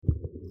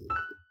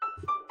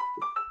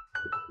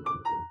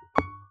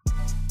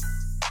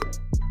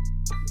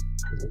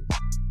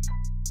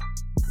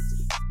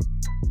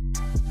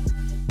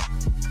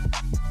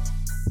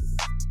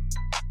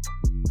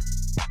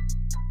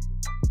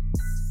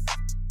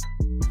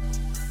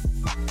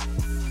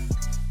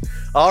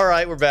All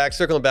right, we're back.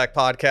 Circling Back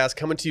podcast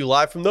coming to you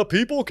live from the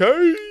People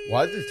Cave.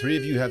 Why do the three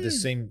of you have the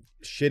same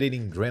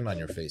shit-eating grin on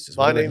your faces?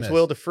 My name's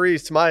Will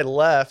DeFreeze. To my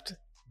left,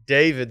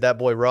 David, that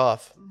boy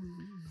Ruff.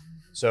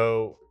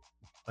 So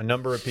a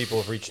number of people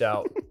have reached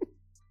out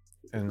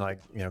and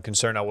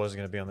concerned I wasn't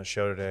going to be on the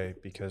show today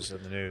because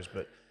of the news.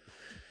 But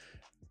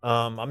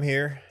I'm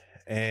here,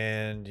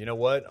 and you know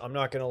what? I'm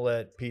not going to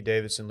let Pete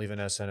Davidson leaving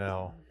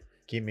SNL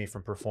keep me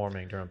from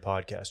performing during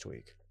podcast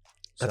week.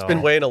 That's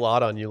been weighing a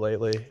lot on you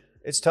lately.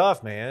 It's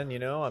tough, man. You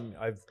know,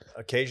 I've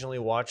occasionally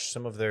watched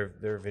some of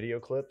their video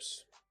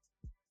clips.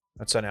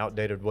 That's an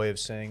outdated way of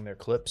saying their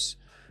clips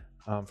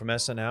from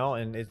SNL,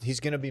 and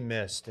he's going to be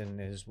missed in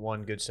his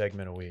one good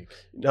segment a week.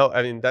 No,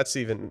 I mean, that's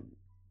a Is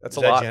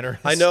lot. that generous?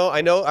 I know.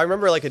 I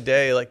remember like a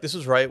day, like this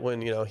was right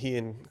when, he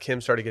and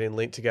Kim started getting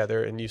linked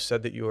together, and you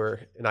said that you were,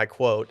 and I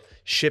quote,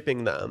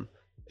 shipping them.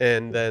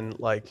 And then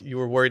like you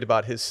were worried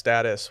about his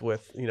status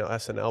with,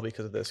 SNL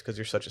because of this, because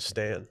you're such a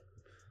stan.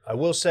 I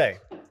will say,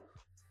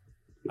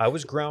 I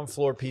was ground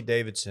floor Pete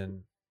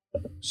Davidson,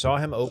 saw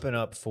him open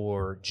up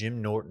for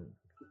Jim Norton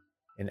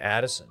in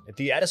Addison at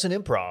the Addison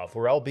Improv,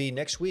 where I'll be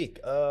next week,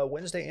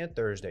 Wednesday and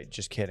Thursday.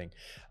 Just kidding.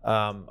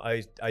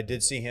 I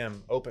did see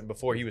him open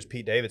before he was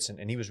Pete Davidson,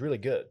 and he was really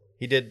good.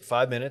 He did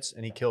 5 minutes,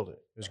 and he killed it.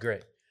 It was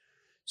great.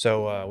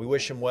 So we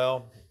wish him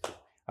well.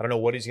 I don't know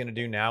what he's going to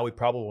do now. We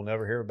probably will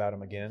never hear about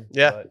him again.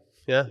 Yeah,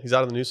 he's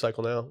out of the news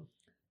cycle now.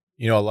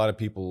 You know, a lot of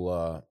people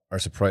are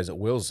surprised that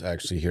Will's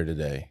actually here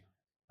today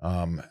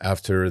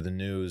after the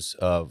news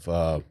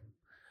of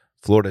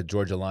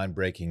Florida-Georgia line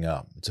breaking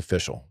up. It's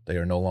official. They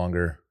are no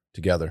longer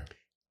together.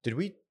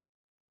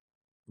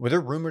 Were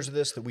there rumors of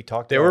this that we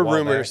talked about? There were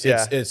rumors,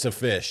 yeah. It's a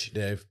fish,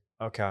 Dave.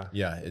 Okay.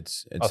 Yeah,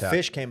 it's a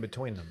fish came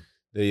between them.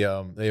 They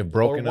have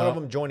broken or one up.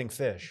 of them joining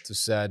Fish. It's a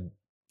sad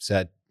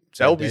that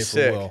would be day for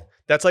sick. Will.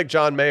 That's like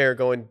John Mayer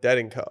going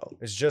Dead & Co.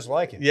 It's just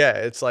like it. Yeah,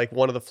 it's like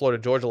one of the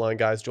Florida-Georgia line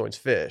guys joins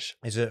Fish.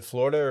 Is it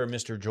Florida or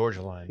Mr.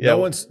 Georgia line? Yeah.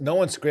 No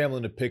one's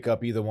scrambling to pick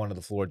up either one of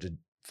the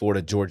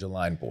Florida-Georgia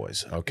line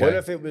boys. Okay.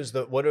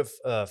 What if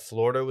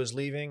Florida was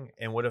leaving,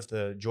 and what if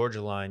the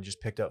Georgia line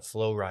just picked up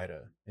Flo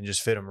Rida and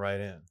just fit him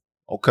right in?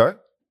 Okay.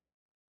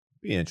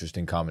 Be an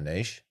interesting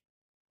combination.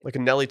 Like a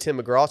Nelly Tim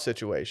McGraw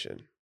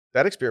situation.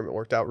 That experiment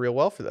worked out real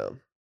well for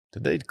them.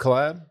 Did they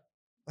collab?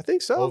 I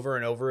think so. Over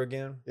and over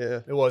again?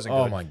 Yeah. It wasn't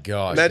Oh good. my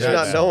gosh. Imagine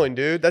not that knowing,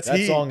 dude. That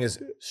song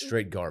is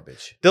straight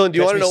garbage. Dylan, do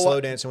you Catch want to me know slow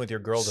what? dancing with your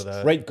girl to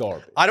that? Straight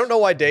garbage. I don't know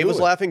why Dave Do was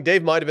it. laughing.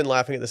 Dave might have been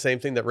laughing at the same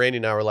thing that Randy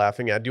and I were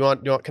laughing at. Do you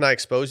want? Can I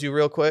expose you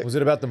real quick? Was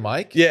it about the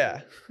mic?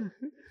 Yeah.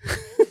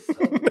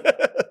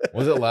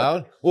 Was it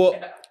loud? Well,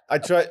 I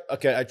tried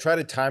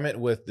to time it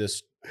with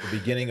the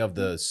beginning of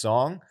the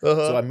song,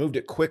 so I moved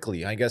it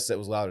quickly. I guess that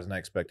was louder than I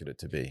expected it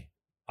to be.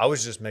 I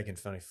was just making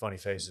funny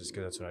faces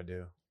because that's what I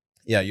do.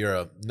 Yeah, you're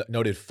a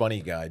noted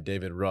funny guy,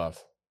 David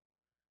Ruff.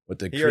 With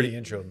the He already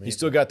introed me. He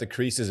still got the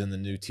creases in the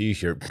new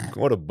T-shirt.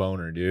 What a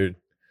boner, dude.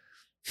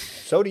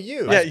 So do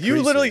you. Yeah, Nice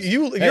you literally creases.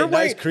 you're Hey, wearing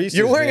nice creases,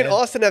 you're wearing an man.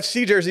 Austin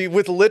FC jersey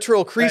with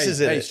literal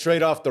creases in Hey, it.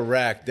 straight off the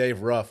rack,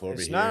 Dave Ruff over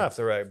It's here. not off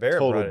the right. Barrett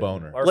Total brought it.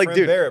 boner. Our Like, friend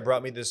dude. Barrett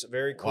brought me this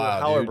very cool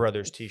Wow, Howler dude.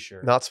 Brothers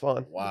t-shirt. Not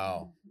spawn.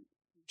 Wow.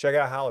 Check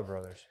out Howler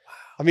Brothers.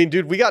 I mean,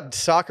 dude, we got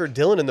soccer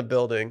Dylan in the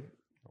building.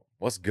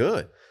 What's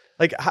good?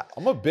 Like,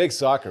 I'm a big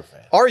soccer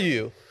fan. are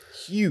you?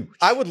 Huge.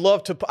 I would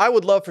love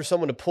for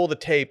someone to pull the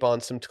tape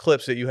on some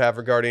clips that you have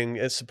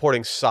regarding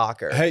supporting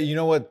soccer. Hey, you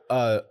know what?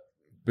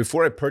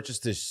 Before I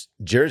purchased this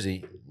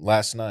jersey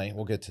last night,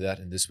 we'll get to that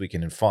in This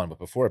Weekend in Fun, but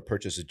before I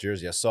purchased the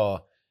jersey, I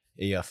saw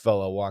a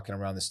fellow walking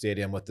around the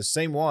stadium with the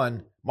same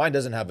one. Mine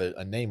doesn't have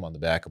a name on the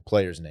back, a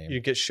player's name. You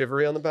get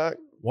shivery on the back.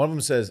 One of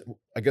them says,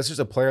 I guess there's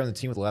a player on the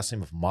team with the last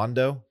name of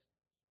Mondo.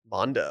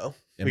 Mondo.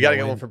 We got to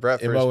get one for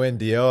Brett first.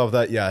 Mondo. Of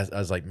that, yeah. I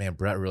was like, man,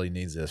 Brett really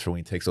needs this for when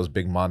he takes those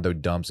big Mondo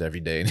dumps every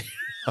day.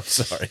 I'm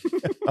sorry.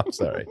 I'm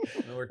sorry.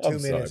 We're I'm 2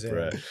 sorry, minutes in.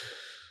 Brett.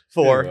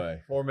 4.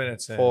 Anyway, 4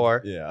 minutes in.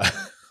 4. yeah.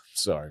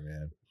 Sorry,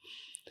 man.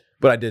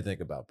 But I did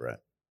think about Brett.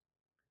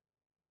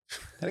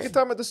 Had a good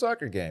time at the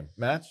soccer game.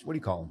 Match? What do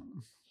you call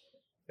him?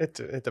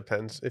 It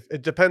depends.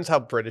 It depends how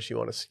British you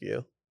want to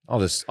skew. I'll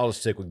just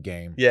stick with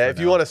game. Yeah, for if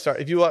you now. want to start,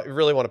 if you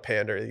really want to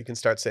pander, you can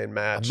start saying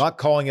match. I'm not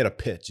calling it a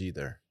pitch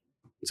either.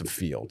 It's a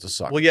field. It's a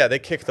soccer. Well, yeah, they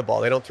kick the ball.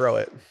 They don't throw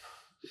it.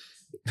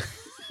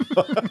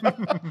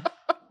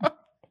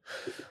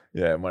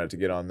 Yeah, I might have to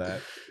get on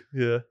that.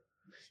 Yeah.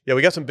 Yeah,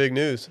 we got some big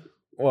news.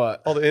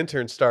 What? All the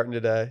interns starting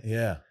today.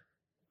 Yeah.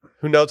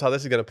 Who knows how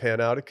this is going to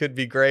pan out? It could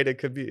be great. It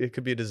could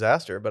be a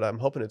disaster. But I'm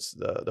hoping it's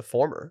the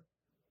former.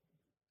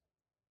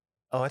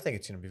 Oh, I think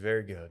it's going to be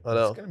very good. I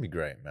know. It's gonna be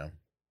great, man.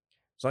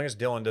 As long as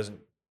Dylan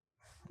doesn't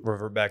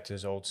revert back to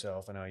his old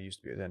self and how he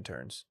used to be with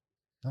interns.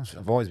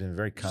 I've always been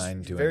very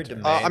kind to very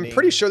interns. demanding. I'm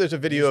pretty sure there's a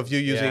video of you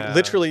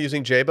literally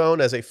using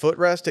J-Bone as a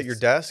footrest at your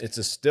desk. It's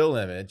a still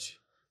image,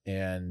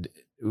 and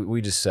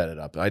we just set it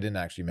up. I didn't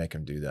actually make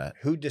him do that.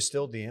 Who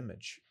distilled the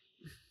image?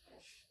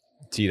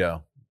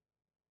 Tito.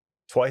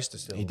 Twice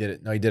distilled. He did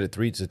it. No, he did it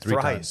three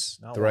Thrice, times.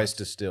 not Thrice once.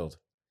 distilled.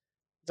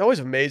 It always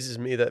amazes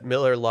me that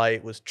Miller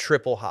Lite was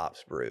triple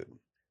hops brewed.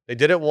 They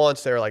did it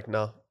once. They were like,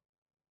 no.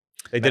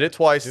 They did it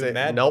twice. Dude,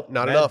 Nope,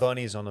 not Mad enough.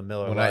 Bunnies on the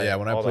Miller When Lite. I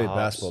all the played hops.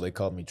 basketball, they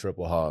called me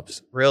Triple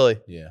Hobbs. Really?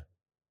 Yeah,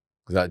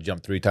 because I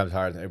jumped 3 times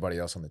higher than everybody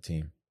else on the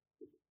team.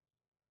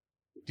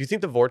 Do you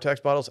think the Vortex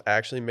bottles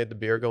actually made the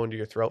beer go into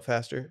your throat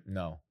faster?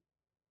 No,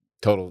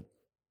 total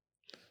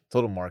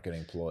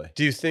marketing ploy.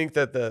 Do you think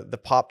that the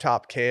pop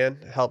top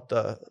can helped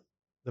the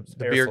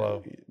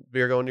Airflow.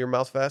 beer go into your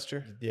mouth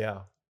faster?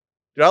 Yeah.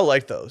 Dude, I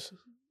like those.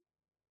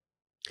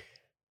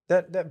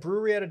 That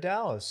brewery out of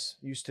Dallas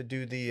used to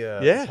do the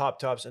Yeah. pop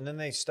tops, and then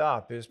they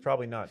stopped. It was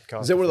probably not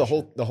cost Is that where the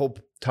efficient. whole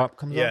top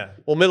comes Yeah.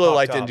 on? Well, Miller Pop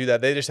Lite top. didn't do that.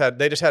 They just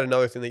had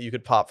another thing that you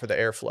could pop for the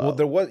airflow. Well,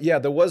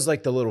 there was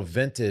like the little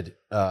vented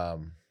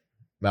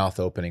mouth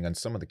opening on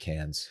some of the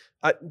cans.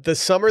 The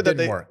summer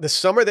Didn't work.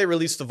 they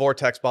released the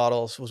Vortex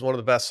bottles was one of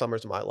the best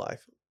summers of my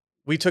life.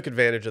 We took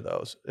advantage of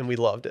those and we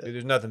loved Dude, it.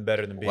 there's nothing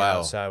better than being Wow.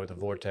 outside with a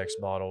Vortex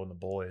bottle and the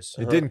boys.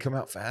 It didn't come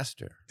out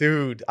faster.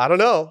 Dude, I don't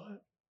know.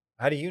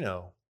 How do you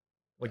know?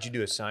 Would you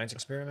do a science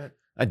experiment?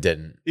 I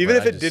didn't. Even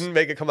but if I it didn't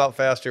make it come out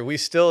faster, we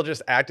still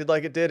just acted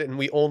like it did and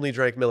we only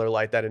drank Miller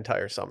Lite that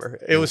entire summer.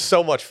 It was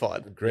so much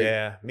fun. Great.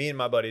 Yeah. Me and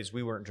my buddies,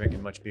 we weren't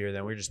drinking much beer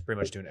then. We were just pretty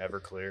much doing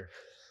Everclear.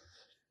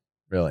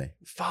 Really?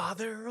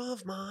 Father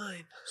of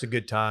mine. It's a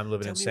good time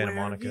living Tell in me Santa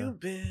where have Monica. you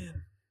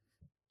been?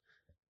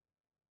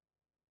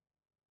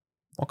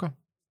 Okay.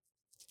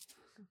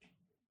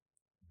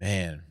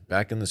 Man,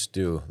 back in the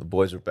stew. The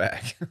boys are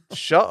back.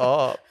 Shut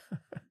up.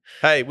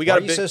 Hey, we Why got are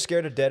a you big so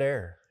scared of dead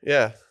air?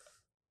 yeah.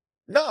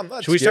 No, I'm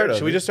not. Should we scared start? of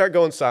Should we it. just start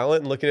going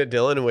silent and looking at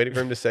Dylan and waiting for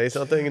him to say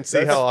something and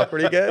see how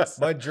awkward he gets?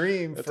 My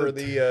dream That's for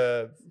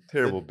a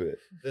terrible bit?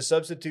 the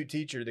substitute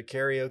teacher, the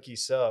karaoke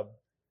sub,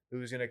 who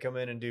was going to come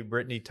in and do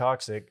Britney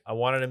Toxic. I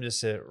wanted him to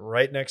sit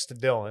right next to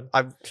Dylan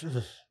I'm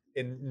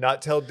and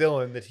not tell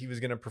Dylan that he was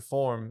going to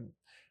perform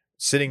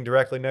sitting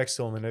directly next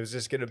to him. And it was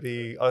just going to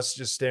be us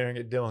just staring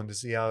at Dylan to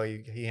see how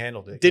he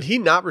handled it. Did he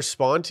not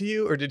respond to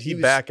you or did he He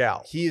was- back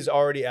out? He is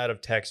already out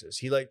of Texas.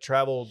 He like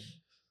traveled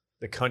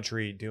the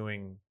country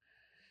doing,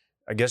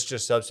 I guess,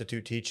 just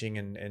substitute teaching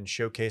and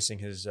showcasing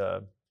his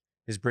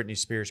Britney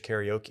Spears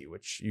karaoke,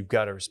 which you've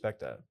got to respect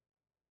that.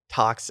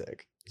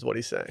 Toxic is what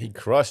he's saying. He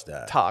crushed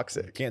that. You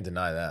Toxic. can't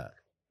deny that.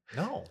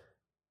 No.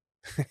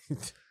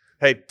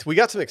 Hey, we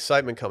got some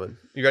excitement coming.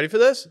 You ready for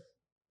this?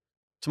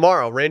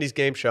 Tomorrow, Randy's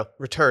Game Show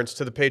returns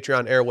to the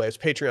Patreon airwaves,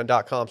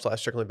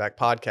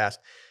 patreon.com/circlingbackpodcast.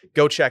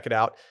 Go check it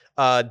out.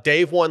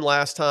 Dave won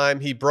last time.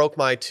 He broke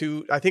my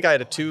I think I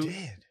had a two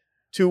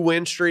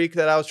win streak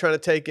that I was trying to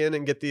take in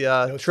and get the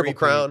triple three-peat.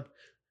 crown.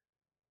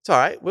 It's all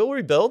right. We'll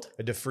rebuild.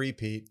 A DeFree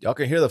Pete. Y'all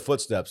can hear the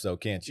footsteps though,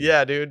 can't you?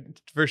 Yeah, dude,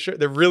 for sure.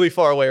 They're really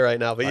far away right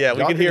now, but yeah, we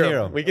Y'all can hear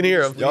them. We can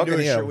hear them. Y'all can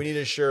hear 'em. We need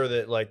to assure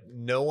that like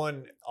no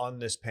one on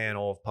this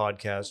panel of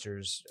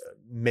podcasters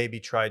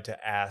maybe tried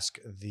to ask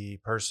the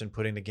person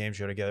putting the game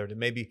show together to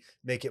maybe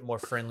make it more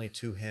friendly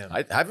to him.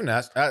 I haven't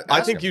asked.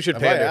 I think you should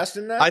Have pander. I asked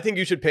him that? I think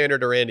you should pander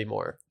to Randy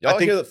more. Y'all I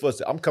think hear the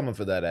footsteps. I'm coming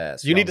for that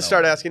ass. you need Y'all to know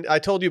start it. asking. I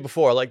told you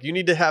before, like you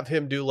need to have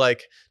him do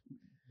like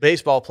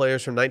baseball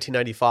players from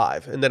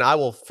 1995, and then I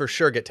will for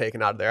sure get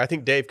taken out of there. I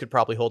think Dave could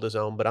probably hold his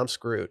own, but I'm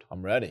screwed.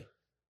 I'm ready.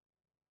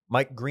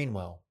 Mike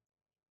Greenwell,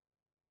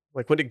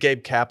 Like when did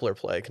Gabe Kapler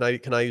play?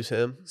 Can I use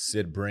him?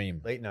 Sid Bream,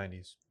 late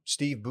 90s.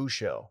 Steve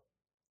Bushell.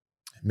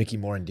 Mickey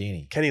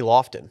Morandini, Kenny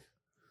Lofton.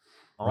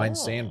 Ryan Oh.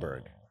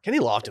 Sandberg. Kenny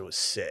Lofton was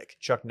sick.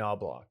 Chuck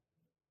Knobloch.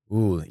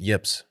 Ooh,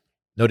 Yips.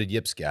 Noted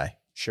Yips guy.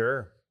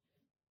 Sure.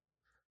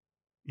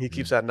 He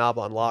keeps that knob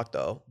on lock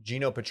though.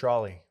 Gino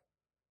Petrali.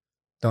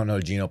 Don't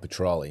know Gino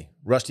Petrali.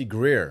 Rusty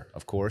Greer,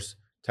 of course,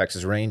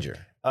 Texas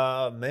Ranger.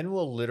 Men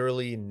will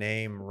literally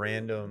name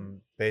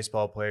random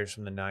baseball players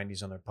from the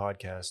 90s on their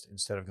podcast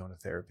instead of going to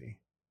therapy.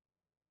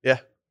 Yeah,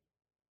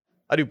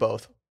 I do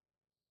both.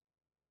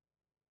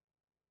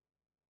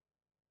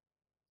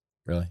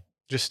 Really?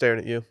 Just staring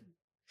at you.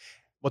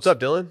 What's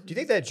up, Dylan? Do you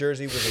think that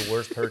jersey was a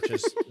worse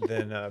purchase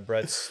than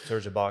Brett's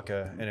Serge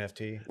Ibaka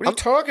NFT? What are you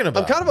talking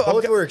about? I'm kind of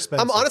Both were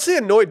expensive. I'm honestly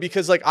annoyed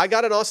because like I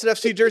got an Austin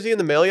FC jersey in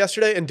the mail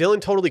yesterday, and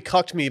Dylan totally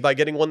cucked me by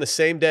getting one the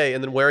same day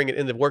and then wearing it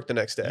into work the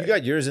next day. You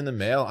got yours in the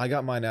mail. I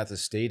got mine at the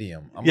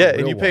stadium. I'm a yeah, and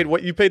real you paid one.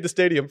 what you paid the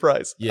stadium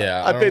price.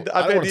 Yeah, I paid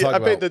don't wanna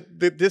talk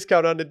the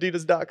discount on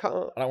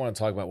Adidas.com. I don't want to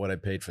talk about what I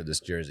paid for this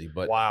jersey,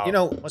 but Wow. you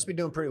know, must be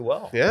doing pretty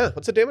well. Yeah,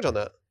 what's the damage on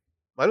that?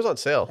 Mine was on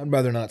sale. I'd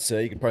rather not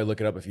say. You could probably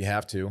look it up if you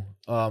have to.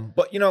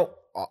 But you know,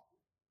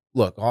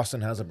 look,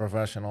 Austin has a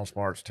professional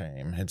sports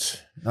team. It's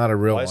not a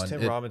real Why one. is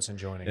Tim Robinson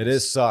joining It us?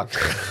 is soccer.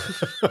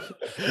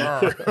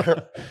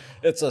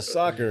 It's a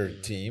soccer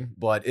team,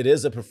 but it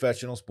is a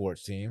professional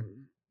sports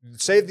team.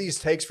 Save these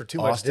takes for too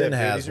much Austin dip, dude.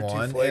 has These are too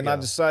one, and fuego. I've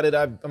decided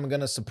I'm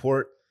going to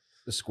support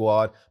the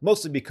squad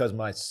mostly because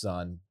my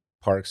son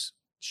Parks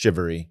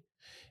Shivery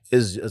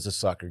is a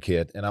soccer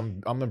kid, and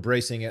I'm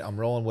embracing it. I'm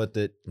rolling with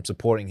it. I'm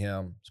supporting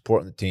him,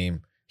 supporting the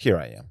team. Here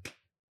I am.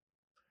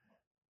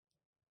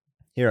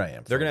 They're going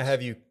to folks.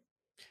 have you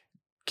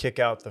kick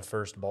out the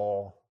first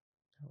ball,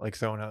 like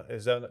throwing out.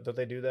 Don't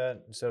they do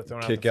that instead of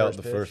throwing kick out out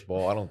the the first pitch? first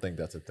ball. I don't think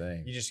that's a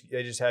thing.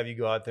 They just have you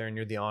go out there and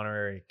you're the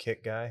honorary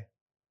kick guy.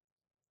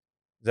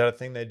 Is that a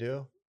thing they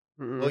do?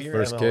 Mm-mm. Well, you're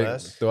First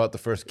MLS. kick, throw out the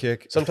first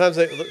kick. Sometimes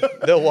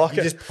they'll walk.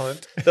 You just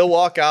punt. They'll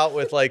walk out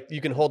with like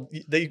you can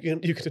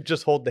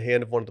just hold the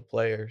hand of one of the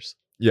players.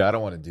 Yeah, I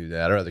don't want to do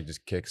that. I'd rather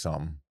just kick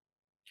something.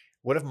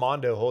 What if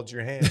Mondo holds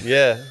your hand?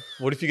 Yeah.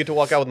 What if you get to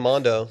walk out with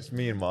Mondo? It's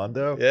me and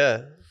Mondo.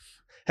 Yeah.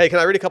 Hey, can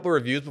I read a couple of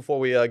reviews before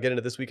we get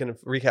into this weekend,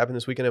 recapping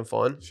this weekend in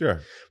fun? Sure.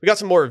 We got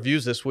some more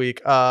reviews this week.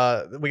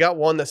 We got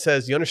one that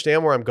says, "You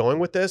understand where I'm going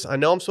with this? I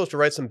know I'm supposed to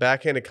write some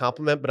backhanded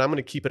compliment, but I'm going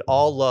to keep it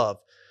all love.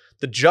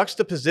 The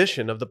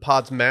juxtaposition of the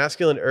pod's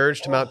masculine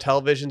urge to mount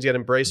televisions yet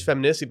embrace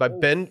femininity by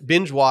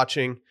binge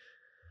watching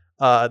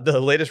the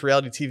latest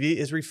reality TV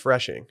is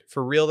refreshing.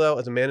 For real, though,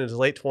 as a man in his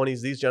late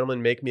 20s, these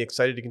gentlemen make me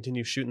excited to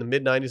continue shooting the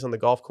mid-90s on the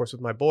golf course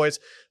with my boys,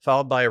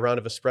 followed by a round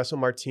of espresso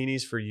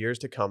martinis for years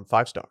to come."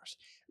 5 stars.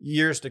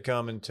 Years to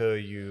come until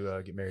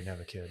you get married and have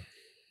a kid.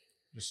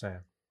 Just saying.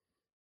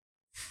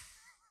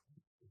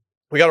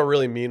 We got a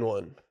really mean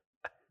one.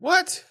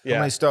 What? Yeah. How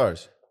many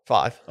stars?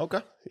 5.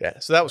 Okay. Yeah,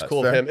 so that was That's cool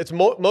of fair. him. It's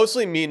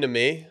mostly mean to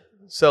me.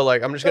 So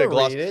like I'm just gonna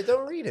gloss.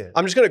 Don't read it.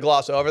 I'm just gonna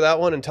gloss over that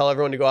one and tell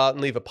everyone to go out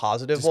and leave a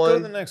positive Just go to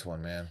one. the next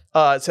one, man.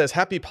 It says,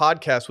 "Happy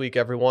podcast week,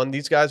 everyone.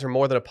 These guys are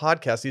more than a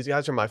podcast. These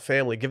guys are my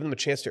family. Give them a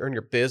chance to earn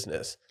your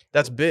business.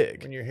 That's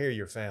big." When you're here,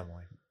 your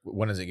family.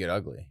 When does it get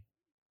ugly?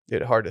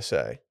 It's hard to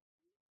say.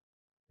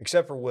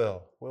 Except for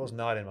Will. Will's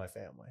not in my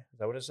family. Is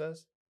that what it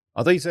says?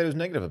 I thought you said it was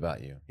negative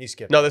about you. He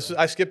skipped. No, that one.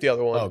 I skipped the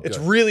other one. Oh, It's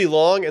good. really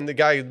long, and the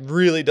guy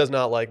really does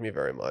not like me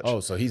very much. Oh,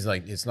 so he's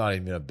like, it's not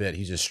even a bit.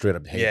 He just straight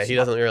up hates yeah, he you.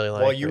 doesn't really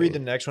like. While you me. read the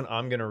next one,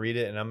 I'm going to read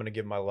it and I'm going to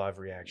give my live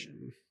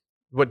reaction.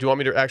 What do you want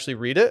me to actually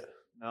read it?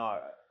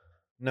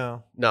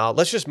 No. No,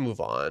 let's just move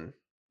on.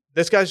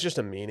 This guy's just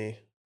a meanie.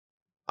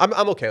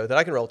 I'm okay with it.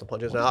 I can roll with the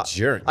punches now. What a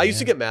jerk, I used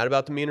to man. get mad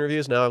about the mean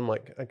reviews. Now I'm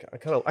like, I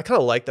kind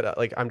of like that.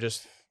 Like I'm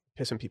just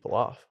pissing people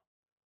off.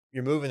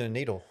 You're moving the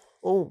needle.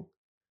 Oh,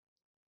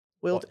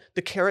 well, What?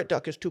 the carrot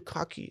duck is too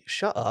cocky.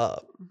 Shut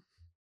up.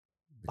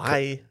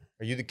 Bye.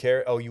 Are you the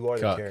carrot? Oh, you are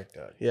Cuck. the carrot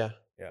duck. Yeah,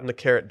 Yeah. I'm the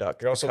carrot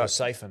duck. You're also the Cuck.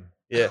 siphon.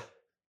 Yeah,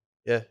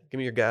 yeah. Give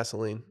me your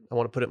gasoline. I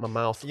want to put it in my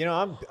mouth. You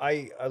know,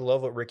 I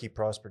love what Ricky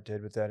Prosper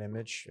did with that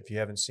image. If you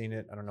haven't seen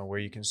it, I don't know where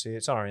you can see it.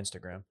 It's on our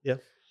Instagram. Yeah.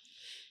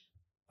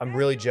 I'm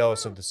really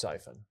jealous of the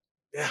siphon.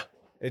 Yeah.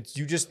 It's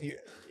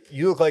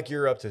you look like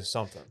you're up to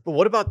something. But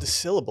what about the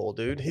syllable,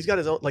 dude? He's got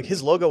his own. Like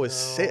his logo is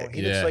sick.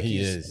 He Yeah, looks like he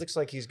he's is. looks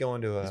like he's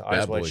going to He's a bad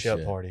Eyes Wide boy Shut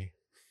shit. party.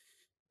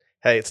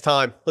 Hey, it's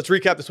time. Let's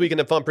recap this weekend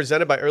of fun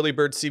presented by Early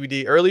Bird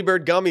CBD. Early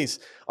Bird gummies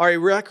are a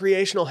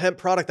recreational hemp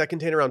product that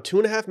contain around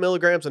 2.5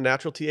 milligrams of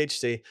natural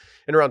THC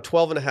and around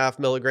 12.5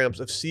 milligrams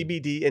of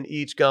CBD in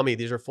each gummy.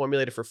 These are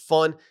formulated for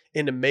fun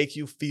and to make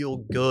you feel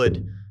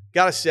good.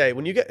 Gotta say,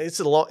 when you get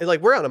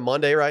like we're on a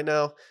Monday right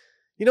now.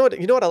 You know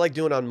what I like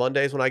doing on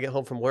Mondays when I get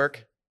home from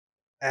work?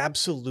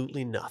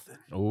 Absolutely nothing.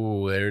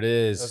 Oh, there it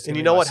is. That's And gonna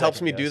you be know my what helps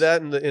second me do guess.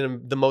 that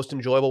in the most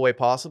enjoyable way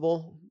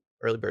possible?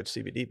 Early Bird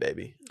CBD,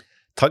 baby.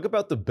 Talk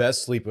about the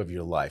best sleep of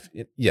your life.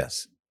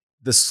 Yes,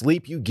 the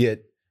sleep you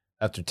get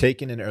after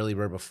taking an early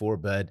bird before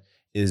bed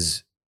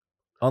is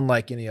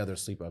unlike any other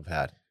sleep I've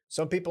had.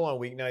 Some people on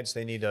weeknights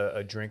they need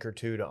a drink or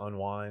two to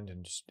unwind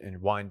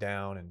and wind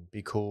down and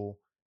be cool,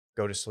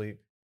 go to sleep.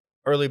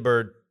 Early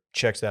Bird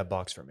checks that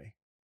box for me.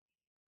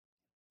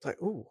 It's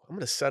like, ooh, I'm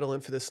going to settle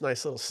in for this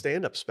nice little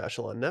stand-up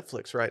special on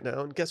Netflix right now.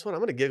 And guess what? I'm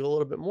going to giggle a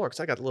little bit more because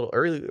I got a little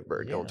early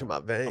bird going Yeah. through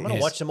my veins. I'm gonna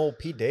watch some old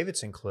Pete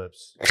Davidson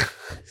clips.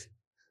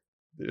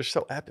 They're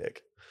so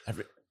epic.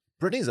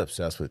 Brittany's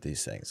obsessed with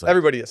these things. Like,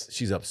 Everybody is.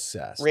 she's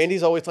obsessed.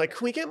 Randy's always like,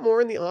 can we get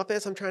more in the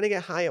office? I'm trying to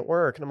get high at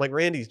work. And I'm like,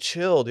 Randy,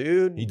 chill,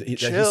 dude. he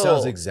chill.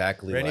 sounds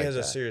exactly Randy like has a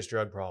that. serious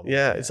drug problem.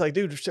 Yeah, it's like,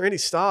 dude, Randy,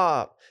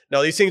 stop.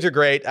 No, these things are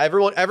great.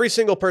 Every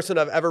single person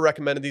I've ever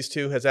recommended these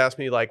to has asked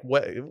me, like,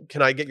 what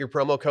can I get your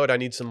promo code? I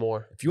need some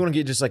more. If you want to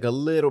get just like a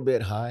little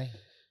bit high,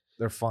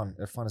 they're fun.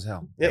 They're fun as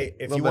hell. Yep. Hey,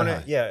 if Little you bit want to,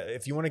 high.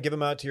 if you want to give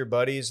them out to your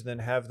buddies, then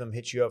have them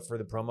hit you up for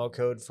the promo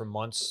code for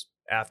months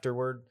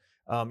afterward.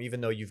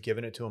 Even though you've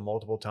given it to them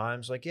multiple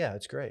times, like, yeah,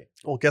 it's great.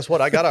 Well, guess what?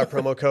 I got our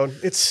promo code.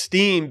 It's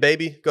STEAM,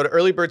 baby. Go to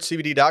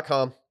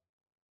earlybirdcbd.com.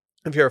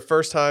 If you're a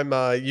first-time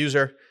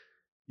user,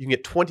 you can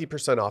get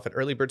 20% off at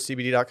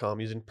earlybirdcbd.com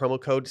using promo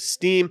code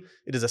STEAM.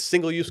 It is a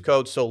single-use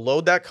code, so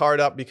load that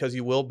card up because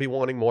you will be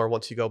wanting more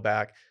once you go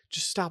back.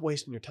 Just stop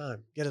wasting your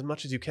time. Get as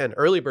much as you can.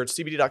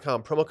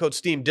 Earlybirdcbd.com, promo code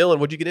STEAM. Dylan,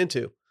 what'd you get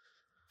into?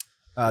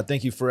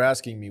 Thank you for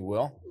asking me,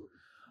 Will.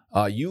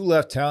 You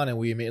left town and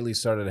we immediately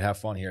started to have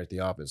fun here at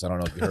the office. I don't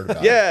know if you heard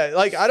about it. Yeah,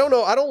 like, I don't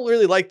know. I don't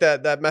really like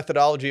that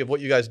methodology of what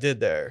you guys did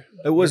there.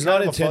 It was You're not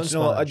kind of a fun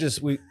intentional.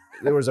 sponge.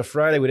 There was a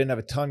Friday we didn't have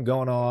a ton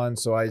going on,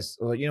 so I was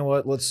like, you know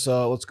what? Let's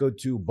go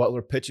to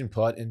Butler Pitch and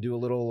Putt and do a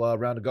little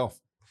round of golf.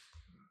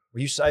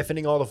 Were you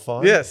siphoning all the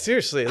fun? Yeah,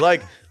 seriously.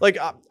 Like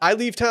I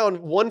leave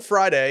town one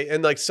Friday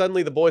and like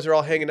suddenly the boys are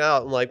all hanging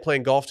out and like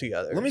playing golf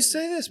together. Let me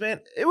say this,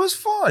 man. It was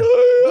fun.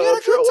 Yeah, We had I'm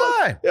a sure good it was.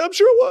 time. Yeah, I'm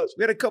sure it was.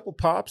 We had a couple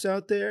pops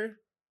out there.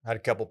 Had a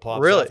couple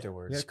pops Really?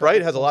 afterwards. Yeah.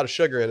 Sprite has a lot of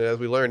sugar in it, as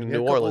we learned in We had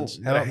New a couple- Orleans.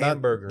 Had a not-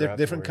 hamburger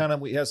Different afterward. kind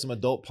of. We had some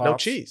adult pops. No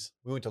cheese.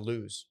 We went to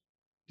lose.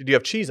 Did you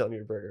have cheese on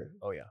your burger?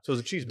 Oh yeah. So it was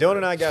a cheese Dylan burger.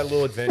 and I got a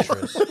little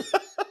adventurous.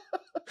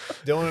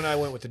 Dylan and I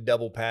went with the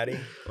double patty.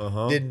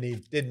 Uh-huh. Didn't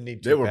need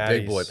two They were patties.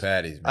 big boy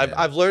patties, man.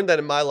 I've learned that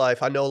in my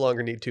life, I no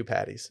longer need 2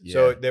 patties. Yeah.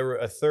 So they were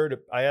a third.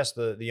 I asked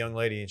the young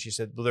lady, and she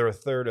said, well, they're a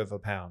third of a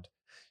pound.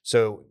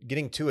 So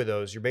getting 2 of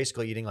those, you're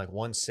basically eating like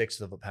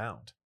 1/6 of a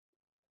pound.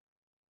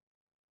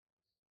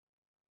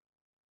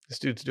 This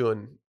dude's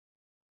doing.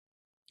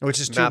 Which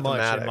is too much, in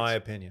Mathematics. my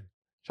opinion.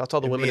 Shout out to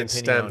all the In women me in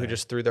opinion STEM on who it.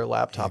 just threw their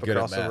laptop He's good at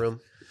across the math. room.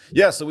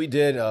 Yeah, so we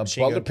did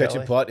Machine Butler Gun pitch Kelly.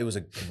 and putt. It was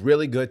a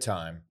really good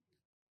time.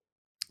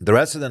 The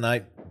rest of the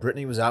night,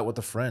 Brittany was out with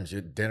a friend. She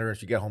had dinner.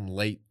 She got home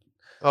late.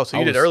 Oh, so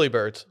I you did was- early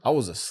birds. I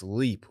was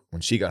asleep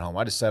when she got home.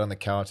 I just sat on the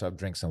couch. I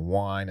drank some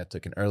wine. I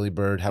took an early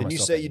bird. Had Didn't you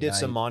myself say a you did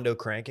some night. Mondo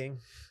cranking?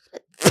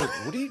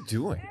 What are you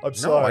doing? I'm No,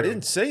 sorry. I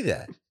didn't say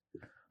that.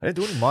 I didn't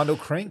do any Mondo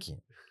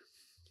cranking.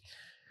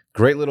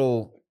 Great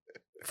little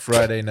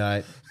Friday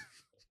night.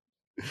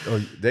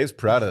 Oh, Dave's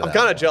proud of that. I'm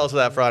kind one. of jealous of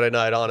that Friday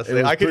night, honestly. It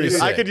was I could pretty use,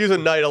 I sick. could use a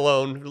night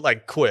alone,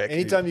 like quick.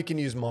 Anytime you can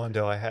use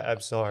Mondo,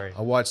 I'm sorry.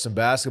 I watched some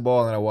basketball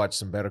and then I watched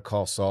some Better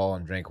Call Saul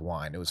and drank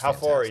wine. It was How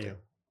far are fantastic.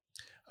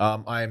 you?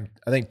 I'm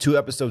I think 2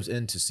 episodes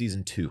into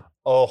season 2.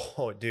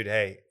 Oh, dude,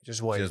 hey,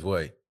 just wait. Just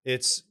wait.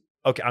 It's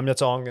okay.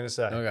 That's all I'm gonna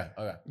say.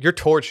 Okay. You're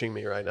torching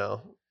me right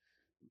now.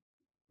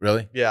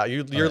 Really? Yeah,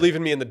 you're right.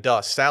 leaving me in the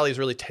dust. Sally's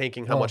really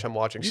tanking how Well, much I'm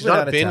watching. She's You've been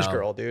not out a of binge town.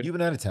 girl, dude. You've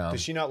been out of town.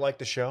 Does she not like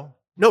the show?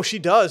 No, she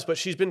does, but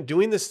she's been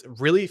doing this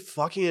really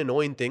fucking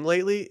annoying thing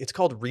lately. It's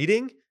called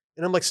reading.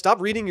 And I'm like, stop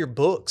reading your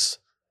books.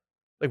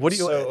 Like, what do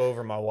you so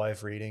over my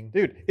wife reading?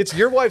 Dude, it's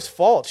your wife's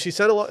fault. She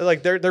sent a lot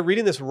like they're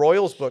reading this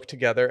Royals book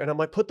together, and I'm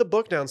like, put the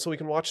book down so we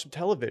can watch some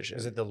television.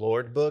 Is it the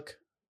Lord book?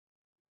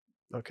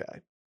 Okay.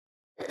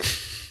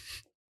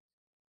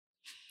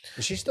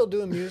 Is she still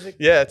doing music?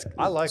 Yeah, it's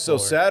I like So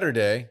Lord.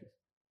 Saturday,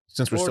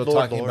 since we're Lord, still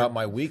Lord, talking Lord. about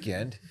my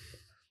weekend,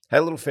 had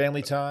a little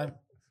family time.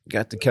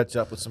 Got to catch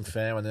up with some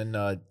fam, and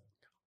then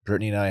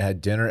Brittany and I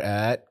had dinner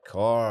at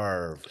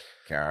Carve.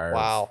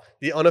 wow.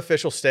 The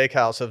unofficial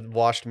steakhouse of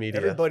washed media.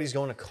 Everybody's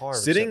going to Carve.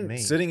 except me.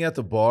 Sitting at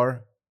the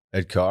bar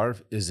at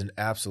Carve is an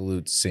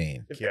absolute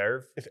scene.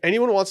 Carve. If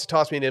anyone wants to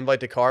toss me an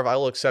invite to Carve, I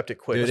will accept it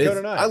quick. Dude, Let's go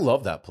it's- tonight. I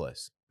love that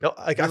place. No,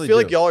 like, really I feel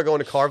like do. y'all are going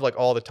to Carve like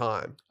all the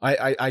time.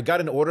 I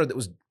got an order that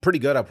was pretty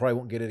good. I probably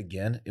won't get it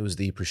again. It was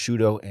the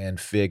prosciutto and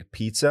fig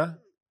pizza.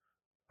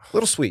 A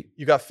little sweet.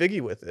 You got figgy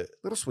with it.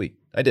 Little sweet.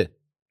 I did. It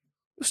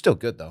was still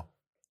good though.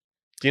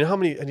 Do you know how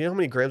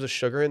many grams of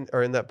sugar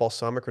are in that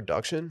balsamic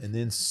reduction? And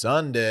then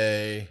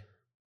Sunday,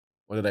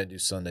 what did I do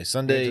Sunday? Into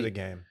Sunday the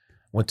game.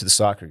 went to the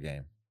soccer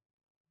game.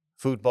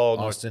 Football.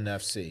 North- Austin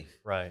FC.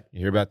 Right. You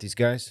hear about these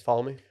guys?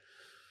 Follow me?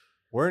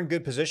 We're in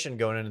good position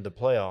going into the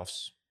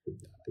playoffs.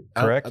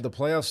 Out- Correct. The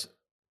playoffs.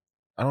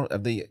 Are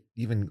they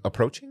even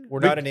approaching? We're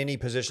not in any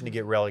position to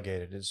get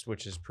relegated,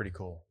 which is pretty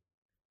cool.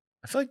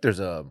 I feel like there's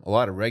a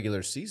lot of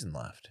regular season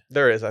left.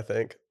 There is, I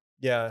think.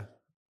 Yeah.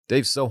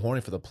 Dave's so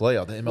horny for the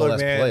playoff, the MLS Look,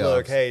 man, playoffs.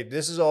 look, hey,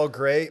 this is all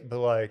great, but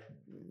like,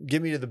 get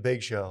me to the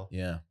big show.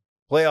 Yeah.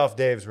 Playoff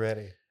Dave's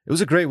ready. It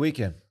was a great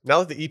weekend.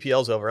 Now that the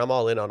EPL's over, I'm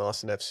all in on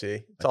Austin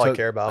FC. That's all I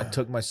care I about.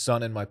 took my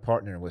son and my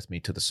partner with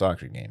me to the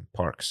soccer game,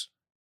 Parks.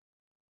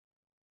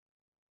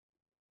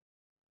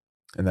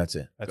 And that's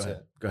it. That's Go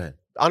ahead. it. Go ahead.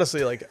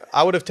 Honestly, like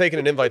I would have taken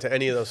an invite to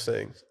any of those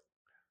things.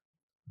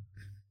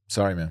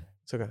 Sorry, man.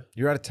 It's okay.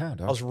 You're out of town,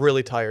 dog. I was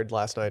really tired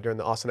last night during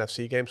the Austin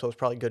FC game, so it was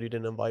probably good you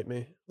didn't invite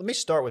me. Let me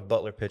start with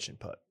Butler pitch and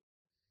putt.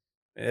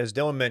 As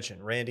Dylan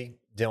mentioned, Randy,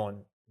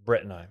 Dylan,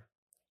 Brett, and I,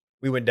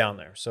 we went down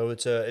there. So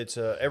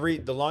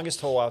the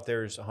longest hole out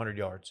there is 100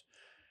 yards.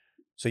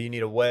 So you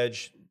need a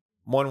wedge,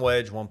 one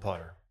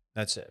putter.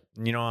 That's it.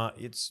 And you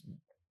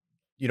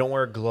don't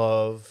wear a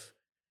glove.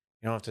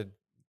 You don't have to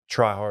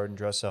try hard and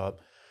dress up.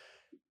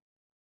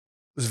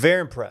 Was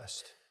very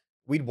impressed.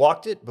 We'd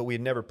walked it, but we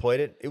had never played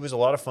it. It was a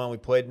lot of fun. We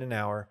played in an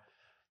hour.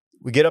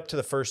 We get up to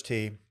the first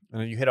tee,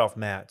 and then you hit off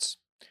mats.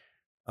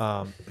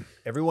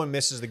 Everyone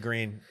misses the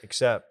green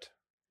except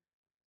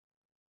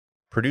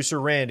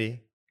producer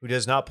Randy, who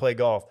does not play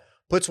golf,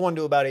 puts one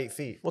to about 8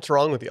 feet. What's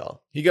wrong with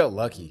y'all? He got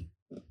lucky.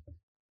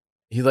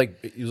 He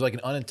was like an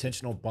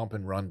unintentional bump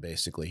and run,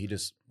 basically. He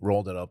just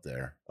rolled it up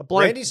there. A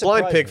blind Randy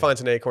surprised pig me.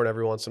 finds an acorn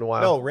every once in a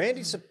while. No,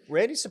 Randy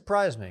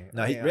surprised me.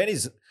 Now, Yeah.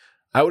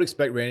 I would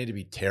expect Randy to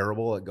be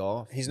terrible at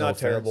golf. He's No not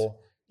offense. terrible.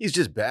 He's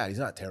just bad. He's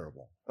not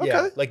terrible. Okay.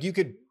 Yeah, like you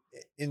could,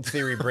 in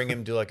theory, bring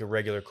him to like a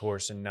regular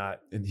course and not.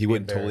 And he be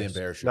wouldn't totally embarrassed.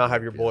 embarrass you. Not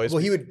have your boys.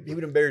 Well, he would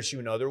embarrass you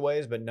in other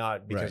ways, but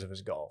not because Right. of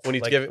his golf. when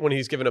he's Like,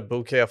 giving a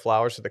bouquet of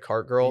flowers to the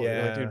cart girl, you're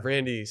like, Yeah. dude,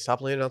 Randy, stop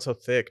laying it out so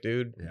thick,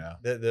 dude. Yeah.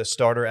 the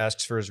starter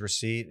asks for his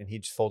receipt, and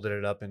he's folded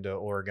it up into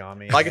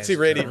origami. I could see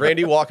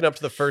Randy walking up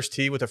to the first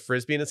tee with a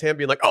frisbee in his hand,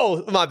 being like,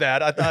 "Oh, my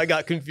bad, I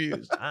got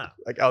confused." Ah.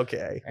 Like,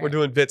 okay, we're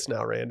doing bits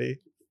now,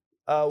 Randy.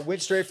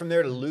 Went straight from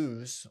there to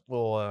Lou's,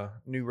 little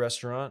new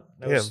restaurant.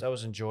 That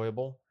was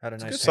enjoyable. Had a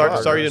nice. good Sorry,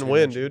 spot. sorry you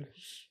hamburger, as didn't we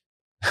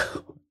win, mentioned.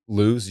 dude.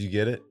 Lose, you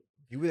get it?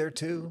 You were there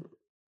too.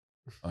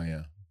 Oh,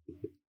 yeah.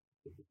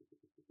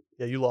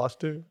 Yeah, you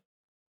lost too.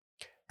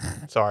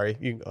 Sorry,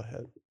 you can go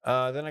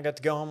ahead. Then I got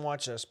to go home and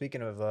watch.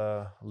 Speaking of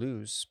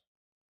Lou's,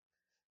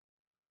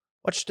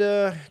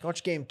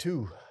 watched game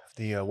 2 of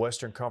the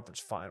Western Conference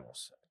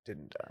Finals.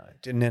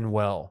 Didn't end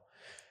well.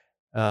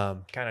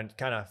 Kind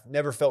of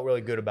never felt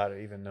really good about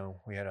it, even though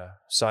we had a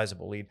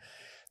sizable lead.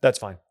 That's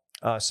fine.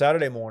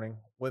 Saturday morning,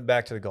 went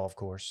back to the golf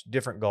course,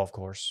 different golf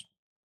course,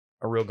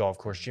 a real golf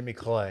course, Jimmy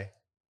Clay.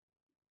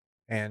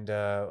 And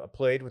I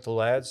played with the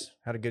lads,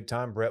 had a good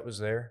time. Brett was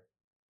there.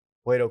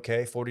 Played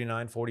okay,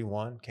 49,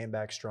 41, came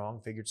back strong,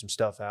 figured some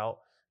stuff out.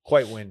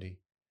 Quite windy.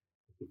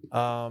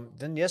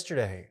 Then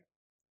yesterday,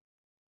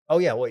 oh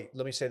yeah, wait,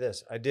 let me say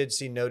this. I did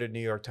see noted New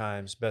York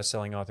Times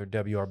bestselling author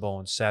W.R.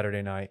 Bowen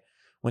Saturday night.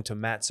 Went to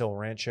Matt's El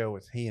Rancho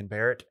with he and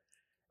Barrett,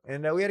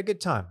 and we had a good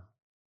time.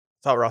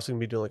 Thought Ross was gonna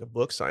be doing like a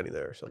book signing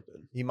there or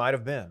something. He might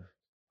have been.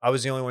 I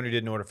was the only one who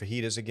didn't order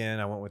fajitas again.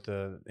 I went with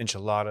the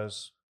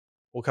enchiladas.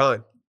 What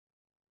kind?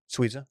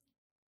 Suiza.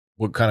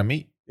 What kind of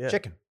meat? Yeah.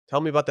 Chicken. Tell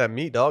me about that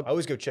meat, dog. I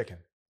always go chicken.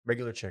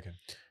 Regular chicken.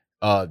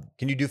 Can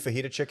you do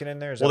fajita chicken in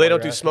there? Is Well, that they what don't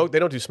you're do asking? smoke. They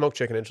don't do smoked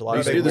chicken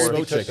enchiladas. They do the anymore.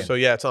 smoked chicken. So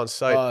yeah, it's on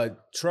site.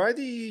 Try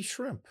the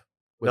shrimp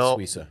with No.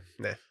 Suiza.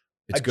 Nah.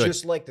 It's I good.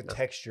 just like the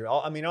texture.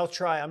 I'll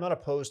try. I'm not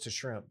opposed to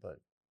shrimp, but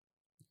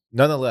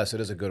Nonetheless, it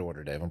is a good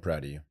order, Dave. I'm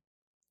proud of you.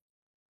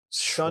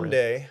 Shrimp.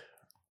 Sunday,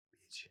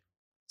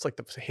 It's like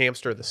the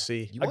hamster of the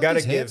sea. You I want gotta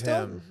these give hands,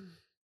 dog? him.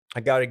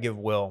 I gotta give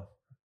Will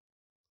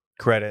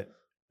credit.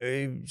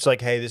 It's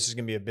like, hey, this is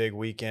gonna be a big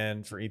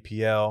weekend for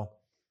EPL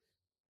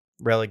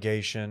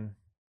relegation.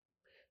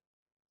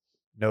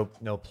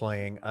 No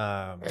playing.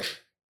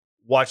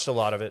 Watched a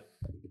lot of it.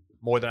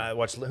 More than I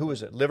watched. Who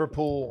was it?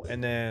 Liverpool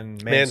and then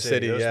Man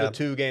City. Those yeah. are the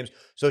two games.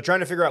 So trying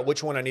to figure out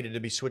which one I needed to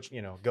be switched.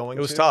 Going.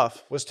 It was to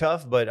tough. Was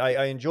tough, but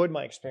I enjoyed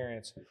my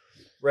experience.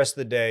 Rest of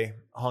the day,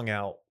 hung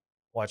out,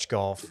 watched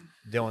golf.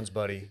 Dylan's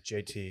buddy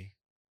JT.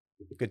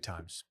 Good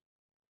times.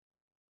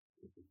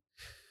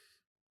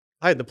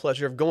 I had the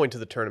pleasure of going to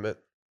the tournament.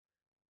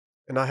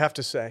 And I have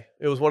to say,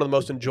 it was one of the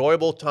most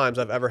enjoyable times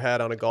I've ever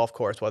had on a golf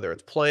course, whether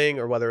it's playing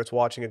or whether it's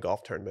watching a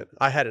golf tournament.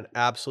 I had an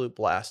absolute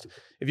blast.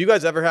 If you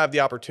guys ever have the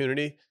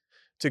opportunity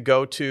to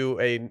go to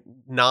a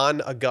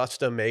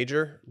non-Augusta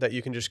major that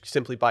you can just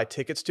simply buy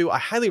tickets to, I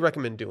highly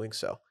recommend doing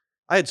so.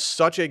 I had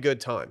such a good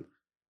time.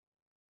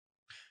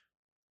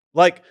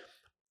 Like,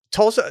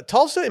 Tulsa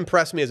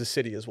impressed me as a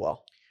city as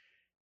well.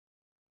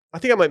 I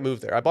think I might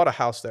move there. I bought a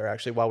house there,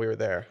 actually, while we were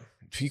there.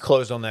 He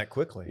closed on that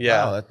quickly.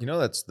 Yeah. Wow,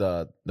 that's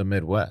the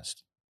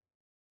Midwest.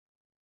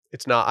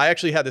 It's not. I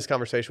actually had this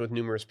conversation with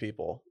numerous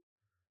people.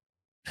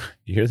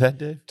 You hear that,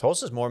 Dave?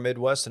 Tulsa's more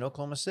Midwest than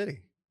Oklahoma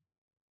City.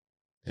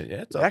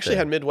 Yeah, it's It actually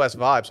had Midwest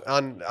vibes.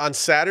 On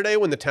Saturday,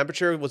 when the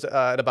temperature was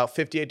at about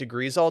 58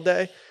 degrees all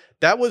day,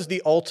 that was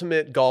the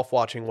ultimate golf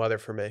watching weather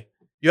for me.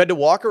 You had to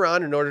walk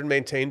around in order to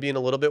maintain being a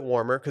little bit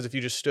warmer, because if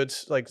you just stood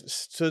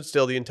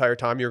still the entire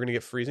time, you were going to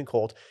get freezing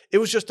cold. It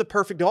was just the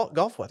perfect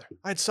golf weather.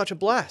 I had such a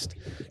blast.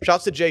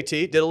 Shouts to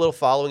JT. Did a little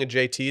following of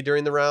JT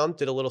during the round.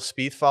 Did a little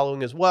Spieth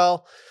following as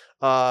well.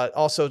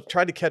 Also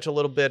tried to catch a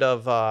little bit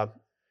of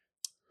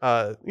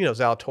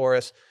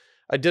Zalatoris.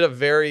 I did a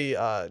very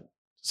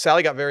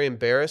Sally got very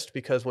embarrassed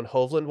because when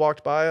Hovland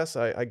walked by us,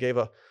 I gave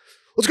a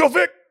 "Let's go,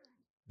 Vic."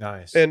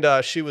 Nice. And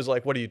she was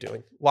like, "What are you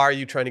doing? Why are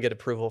you trying to get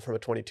approval from a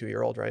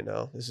 22-year-old right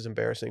now? This is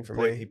embarrassing for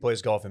me." He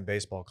plays golf in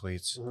baseball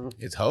cleats.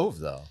 It's Hove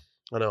though.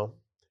 I know.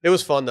 It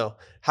was fun though.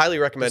 Highly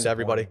recommend to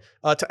everybody.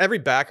 To every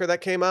backer that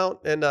came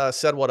out and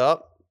said what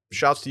up.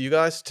 Shouts to you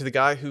guys. To the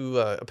guy who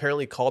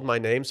apparently called my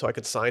name so I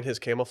could sign his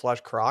camouflage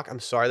Croc. I'm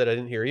sorry that I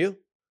didn't hear you.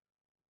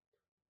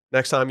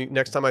 Next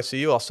time I see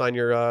you, I'll sign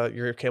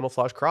your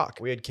camouflage Croc.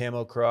 We had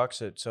camo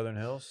Crocs at Southern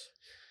Hills.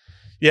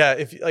 Yeah,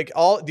 if like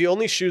the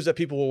only shoes that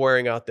people were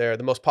wearing out there,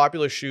 the most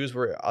popular shoes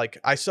were like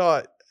I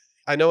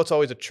know it's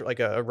always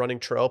a running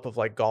trope of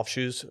like golf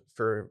shoes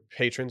for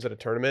patrons at a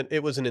tournament.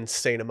 It was an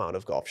insane amount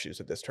of golf shoes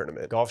at this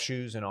tournament. Golf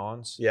shoes and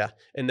ons. Yeah,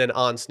 and then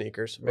on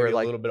sneakers Maybe or a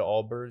like little bit of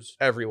Allbirds.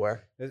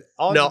 everywhere.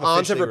 Ons No, have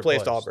ons have officially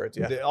replaced Allbirds,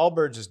 yeah. The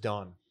Allbirds is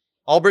done.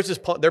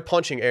 Allbirds they're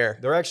punching air.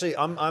 They're actually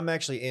I'm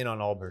actually in on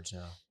Allbirds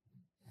now.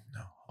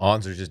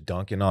 Ons are just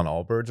dunking on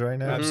Allbirds right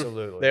now.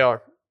 Absolutely. They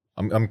are.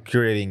 I'm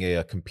curating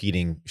a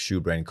competing shoe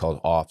brand called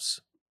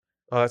Offs.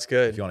 Oh, that's If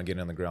good. you want to get in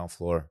on the ground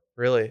floor,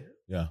 Really.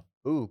 yeah,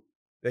 Ooh,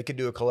 they could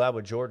do a collab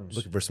with Jordans.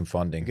 looking for some You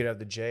funding. could have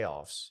the J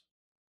offs.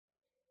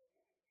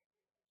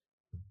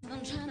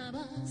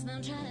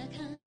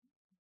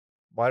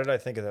 Why did I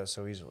think of that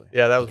so easily?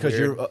 Yeah, that was Because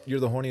weird. you're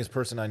the horniest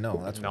person I know.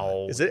 That's why.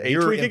 No. Is it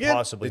You're H-Week again?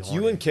 impossibly It's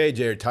horny. you and KJ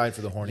are tied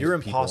for the horniest You're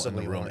people in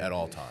impossibly the room horny. at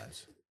all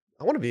times.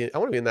 I want to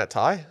be in that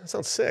tie. That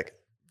sounds sick.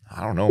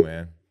 I don't know,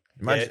 man.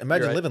 Imagine, Yeah,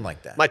 imagine you're right. living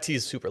like that. My T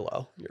is super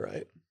low. You're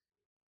right.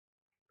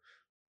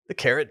 The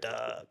carrot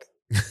dog.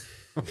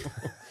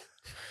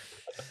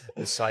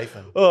 The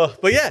siphon.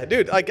 But yeah,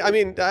 dude. Like, I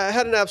mean, I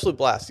had an absolute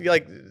blast.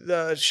 Like,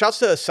 shouts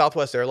to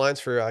Southwest Airlines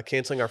for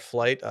canceling our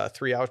flight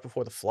 3 hours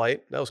before the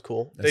flight. That was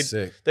cool. That's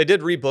sick. They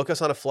did rebook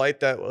us on a flight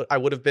that I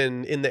would have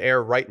been in the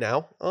air right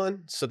now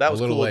on. So that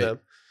was little cool of late.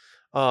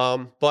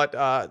 them. But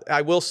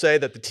I will say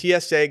that the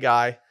TSA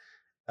guy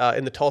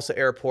in the Tulsa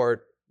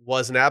airport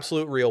was an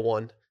absolute real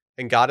one.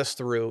 and got us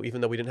through,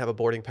 even though we didn't have a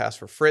boarding pass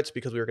for Fritz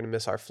because we were going to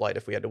miss our flight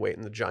if we had to wait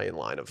in the giant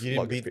line of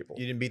luggage people.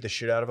 You didn't beat the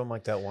shit out of him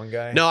like that one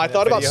guy? No, I in that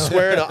thought about video?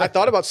 squaring up. I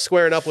thought about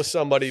squaring up with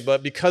somebody,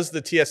 but because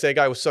the TSA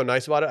guy was so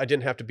nice about it, I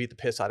didn't have to beat the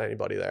piss out of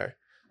anybody there.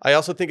 I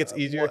also think it's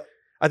easier. What?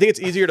 I think it's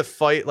easier to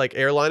fight like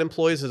airline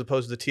employees as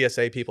opposed to the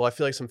TSA people. I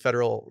feel like some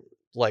federal,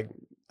 like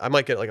I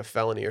might get like a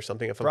felony or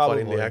something if I'm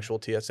fighting the Probably. actual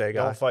TSA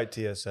guy. Don't fight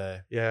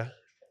TSA. Yeah.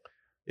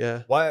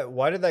 Yeah.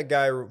 Why did that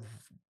guy,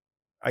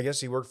 I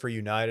guess he worked for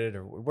United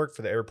or worked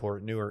for the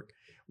airport at Newark.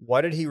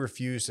 Why did he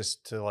refuse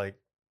to like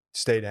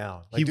stay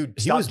down? Like, dude,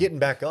 he stop was- getting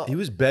back up. He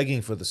was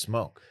begging for the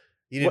smoke.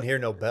 He didn't hear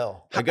no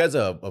bell. That guy's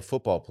a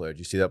football player. Did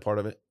you see that part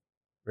of it?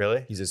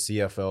 Really? He's a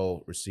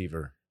CFL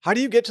receiver. How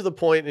do you get to the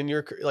point in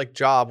your like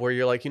job where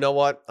you're like, you know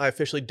what? I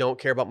officially don't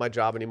care about my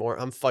job anymore.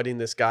 I'm fighting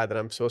this guy that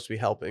I'm supposed to be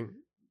helping.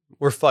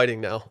 We're fighting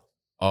now.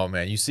 Oh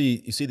man, you see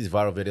these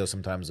viral videos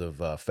sometimes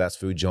of fast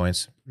food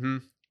joints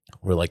Mhm.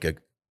 where like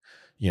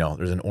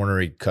there's an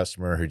ornery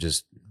customer who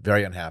just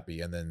very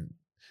unhappy, and then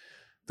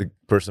the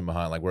person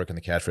behind like working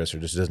the cash register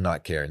just does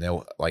not care, and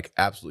they'll like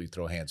absolutely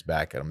throw hands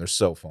back at them. They're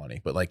so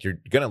funny, but like you're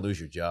gonna lose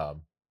your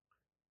job.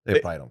 They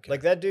probably don't care.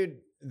 Like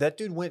that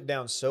dude went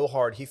down so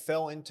hard. He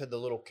fell into the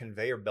little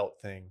conveyor belt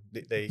thing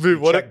that they Dude,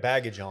 what check if-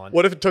 baggage on.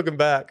 What if it took him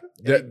back?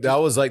 that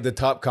was like the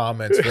top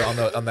comments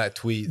on that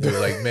tweet. They were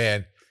like,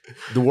 man,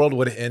 the world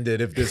would have ended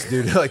if this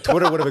dude, like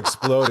Twitter would have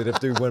exploded if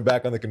dude went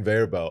back on the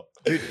conveyor belt.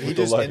 Dude, he With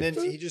the just luggage. and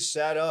then he just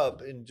sat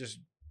up and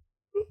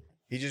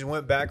he just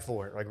went back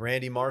for it, like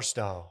Randy Marsh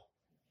style.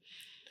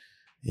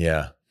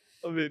 Yeah.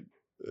 I mean,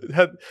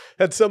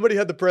 had somebody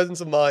had the presence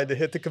of mind to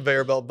hit the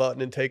conveyor belt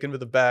button and take him to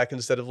the back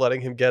instead of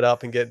letting him get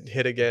up and get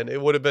hit again, it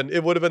would have been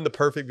the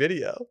perfect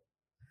video.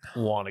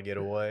 Want to get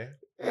away?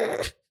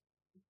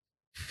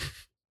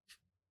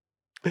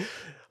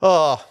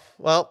 Oh,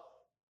 well.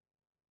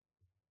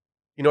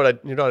 You know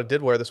what I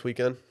did wear this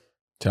weekend?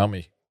 Tell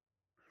me.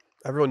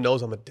 Everyone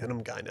knows I'm a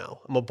denim guy now.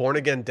 I'm a born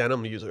again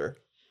denim user.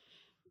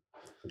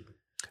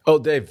 Oh,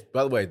 Dave,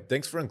 by the way,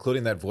 thanks for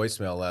including that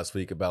voicemail last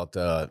week about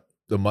the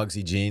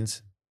Muggsy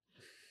jeans.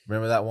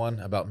 Remember that one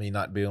about me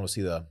not being able to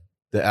see the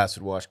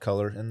acid wash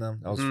color in them?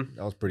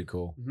 That was pretty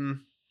cool. Mm-hmm.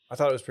 I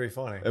thought it was pretty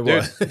funny. It Dude,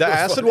 was. the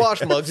acid wash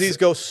Muggsies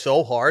go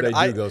so hard. They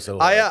do go so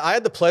hard. I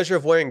had the pleasure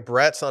of wearing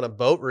Brett's on a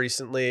boat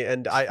recently,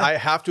 and I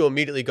have to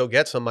immediately go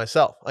get some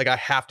myself. Like I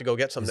have to go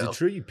get some Is now. it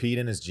true you peed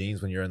in his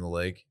jeans when you're in the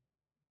lake?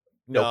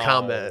 No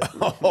comment.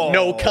 Oh.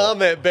 No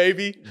comment,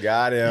 baby.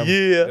 Got him.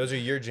 Yeah. Those are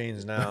your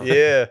jeans now.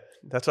 Yeah.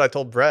 That's what I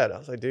told Brett. I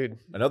was like, dude.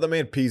 Another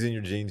man pees in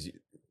your jeans,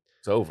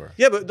 it's over.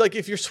 Yeah, but like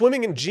if you're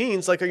swimming in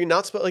jeans, like are you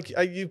not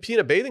you pee in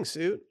a bathing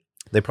suit?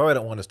 They probably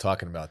don't want us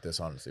talking about this,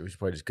 honestly. We should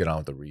probably just get on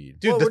with the read.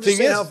 Dude, Well, the we're just thing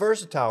saying is, how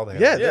versatile they are.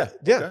 yeah, Yeah,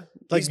 yeah. okay.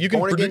 Like He's you can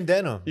born again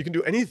denim. you can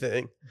do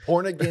anything.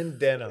 Born again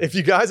denim. If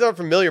you guys aren't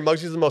familiar,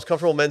 Muggsies are the most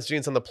comfortable men's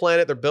jeans on the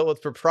planet. They're built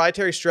with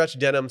proprietary stretch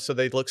denim, so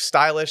they look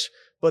stylish,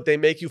 but they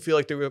make you feel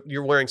like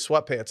you're wearing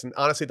sweatpants. And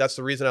honestly, that's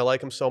the reason I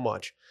like them so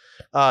much.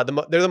 They're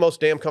the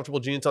most damn comfortable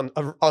jeans on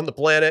the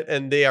planet,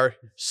 and they are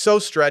so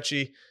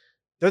stretchy.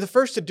 They're the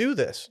first to do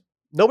this.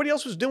 Nobody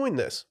else was doing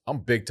this. I'm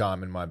big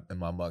time in my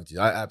Muggsy.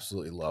 I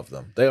absolutely love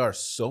them. They are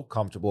so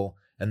comfortable,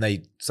 and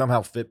they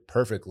somehow fit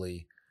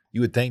perfectly. You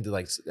would think that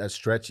like as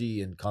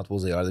stretchy and comfortable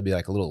as they are, they'd be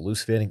like a little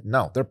loose fitting.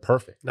 No, they're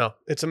perfect. No,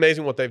 it's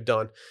amazing what they've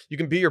done. You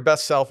can be your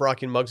best self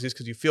rocking Muggsies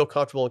because you feel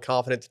comfortable and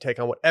confident to take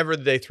on whatever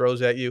the day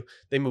throws at you.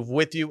 They move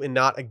with you and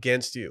not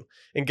against you.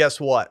 And guess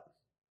what?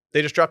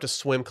 They just dropped a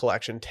swim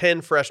collection,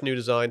 10 fresh new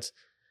designs.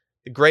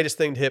 The greatest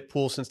thing to hit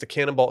pool since the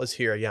Cannonball is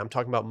here. Yeah, I'm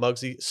talking about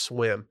Muggsy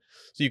Swim.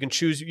 So you can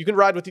choose, you can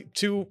ride with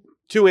two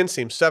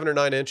inseams, 7 or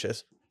 9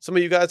 inches. Some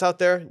of you guys out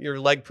there, you're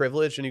leg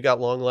privileged and you got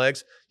long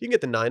legs. You can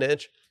get the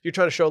 9-inch. You're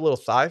trying to show a little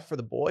thigh for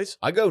the boys.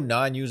 I go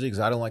 9 usually because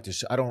I don't like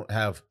to. I don't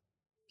have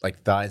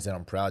like thighs that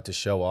I'm proud to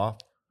show off.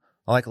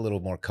 I like a little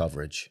more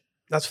coverage.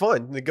 That's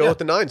fine. They go Yeah. with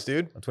the 9s,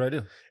 dude. That's what I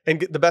do.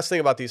 And the best thing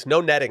about these, no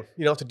netting.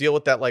 You don't have to deal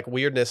with that like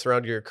weirdness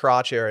around your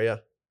crotch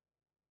area.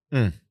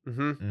 Mm.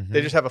 Mm-hmm.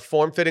 They just have a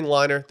form-fitting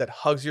liner that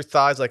hugs your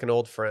thighs like an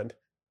old friend.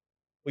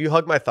 Will you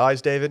hug my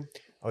thighs, David?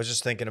 I was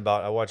just thinking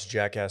about, I watched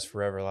Jackass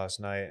Forever last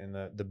night and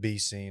the B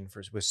scene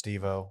with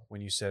Steve-O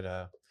when you said,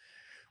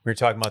 we were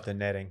talking about the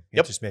netting. It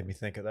Yep. just made me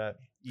think of that.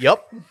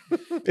 Yep.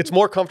 It's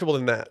more comfortable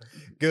than that.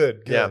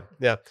 Good. Yeah.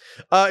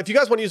 If you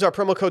guys want to use our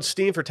promo code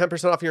STEAM for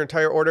 10% off your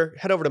entire order,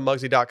 head over to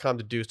Muggsy.com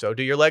to do so.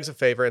 Do your legs a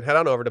favor and head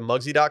on over to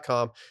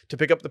Muggsy.com to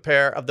pick up the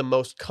pair of the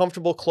most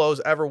comfortable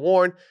clothes ever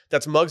worn.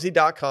 That's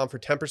Muggsy.com for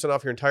 10%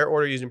 off your entire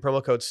order using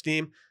promo code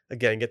STEAM.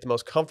 Again, get the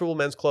most comfortable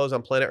men's clothes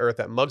on planet Earth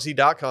at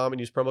Muggsy.com and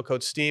use promo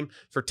code STEAM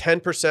for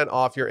 10%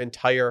 off your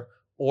entire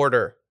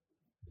order.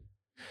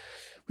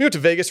 We went to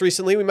Vegas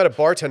recently. We met a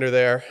bartender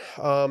there.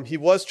 He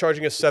was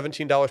charging us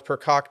 $17 per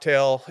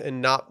cocktail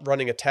and not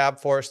running a tab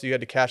for us, so you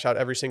had to cash out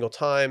every single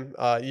time.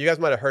 You guys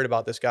might have heard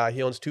about this guy.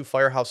 He owns 2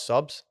 Firehouse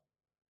Subs.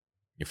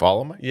 You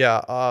follow me?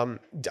 Yeah.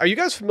 Are you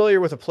guys familiar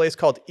with a place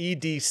called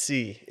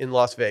EDC in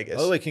Las Vegas?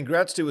 By the way,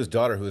 congrats to his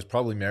daughter who is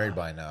probably married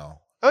by now.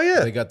 Oh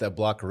yeah, They got that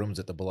block of rooms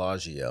at the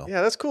Bellagio.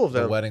 yeah, that's cool of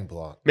The them. wedding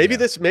block. Maybe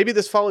Yeah. maybe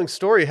this following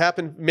story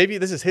happened. Maybe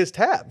this is his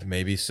tab.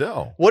 Maybe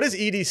so. What is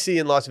EDC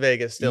in Las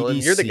Vegas,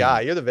 Dylan? You're the EDC.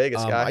 guy. You're the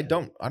Vegas guy. I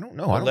don't know. I don't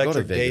go to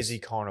Electric Vegas. Daisy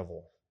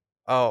Carnival.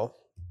 Oh,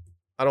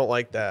 I don't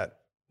like that.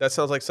 That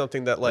sounds like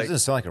something that Doesn't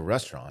sound like a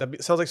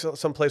restaurant. sounds like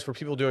some place where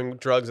people doing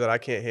drugs that I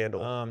can't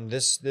handle.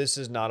 This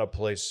is not a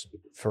place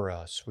for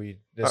us.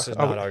 This is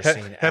Are not we- our ha-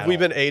 scene. Have at we all.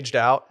 been aged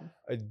out?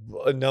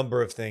 a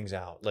number of things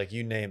out? Like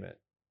you name it.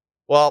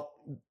 Well,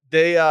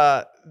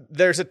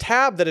 there's a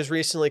tab that has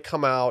recently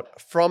come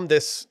out from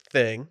this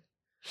thing,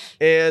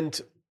 and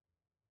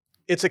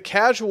it's a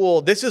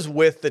casual. This is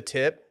with the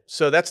tip,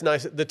 so that's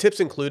nice. The tip's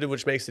included,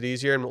 which makes it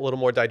easier and a little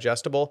more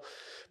digestible.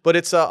 But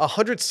it's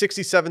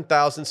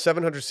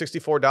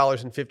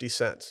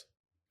 $167,764.50.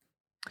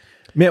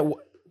 Man,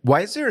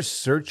 why is there a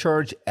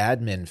surcharge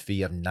admin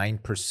fee of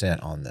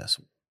 9% on this?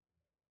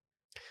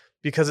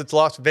 Because it's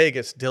Las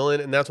Vegas,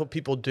 Dylan, and that's what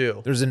people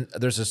do. There's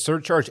a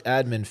surcharge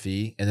admin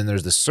fee, and then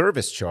there's the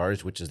service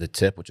charge, which is the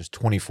tip, which is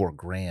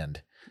 $24,000.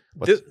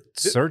 But This-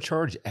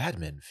 surcharge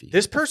admin fee.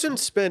 This person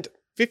spent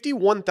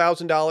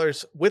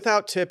 $51,000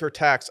 without tip or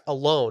tax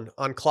alone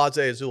on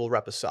Clase Azul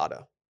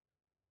Reposado.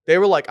 They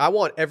were like, I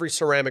want every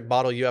ceramic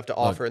bottle you have to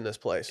offer in this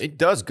place. It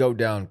does go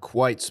down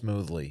quite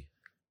smoothly.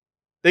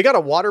 They got a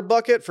water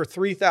bucket for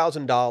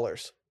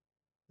 $3,000.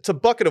 It's a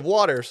bucket of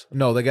waters.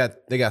 No, they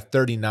got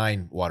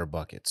 39 water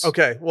buckets.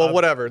 Okay, well,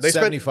 whatever. They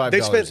spent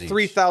 $75 each.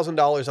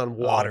 $3,000 on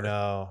water. Oh,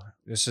 no,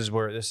 this is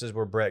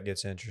where Brett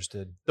gets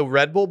interested. The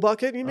Red Bull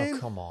bucket, you mean? Oh,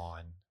 come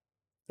on.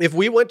 If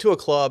we went to a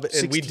club and we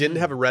 16. didn't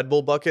have a Red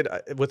Bull bucket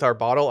with our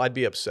bottle, I'd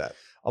be upset.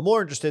 I'm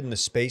more interested in the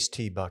space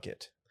tea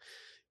bucket.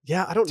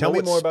 Yeah, I don't Tell know me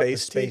what more about the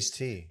space space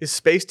tea. tea. Is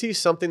space tea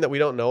something that we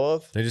don't know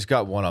of? They just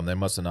got one of them. They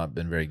must have not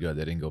been very good.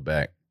 They didn't go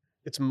back.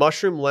 It's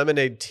mushroom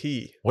lemonade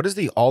tea. What is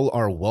the all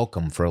are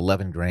welcome for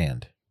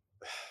 $11,000? Is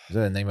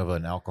that the name of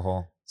an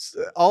alcohol?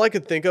 All I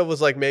could think of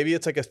was like maybe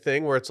it's like a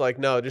thing where it's like,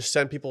 no, just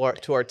send people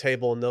to our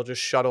table and they'll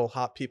just shuttle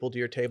hot people to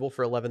your table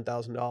for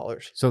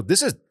 $11,000. So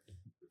this is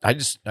I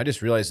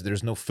just realized that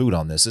there's no food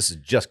on this. This is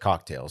just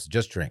cocktails,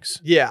 just drinks.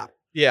 Yeah,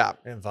 yeah.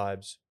 And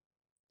vibes.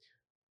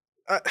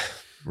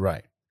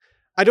 Right.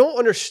 I don't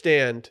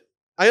understand.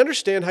 I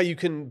understand how you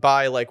can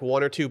buy like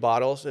one or two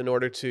bottles in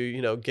order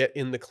to, get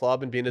in the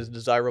club and be in a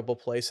desirable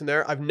place in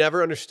there. I've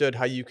never understood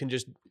how you can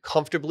just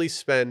comfortably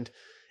spend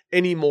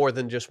any more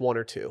than just one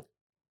or two.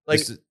 Like,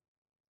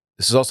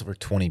 This is also for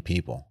 20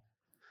 people.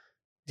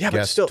 yeah, but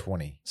Guess still.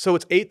 20. So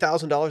it's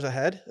 $8,000 a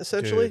head,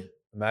 essentially. Dude,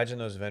 imagine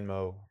those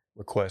Venmo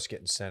requests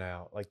getting sent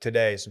out. Like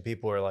today, some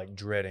people are like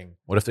dreading.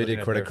 What if they looking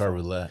did at credit their card phone.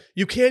 roulette?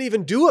 You can't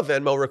even do a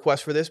Venmo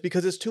request for this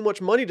because it's too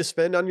much money to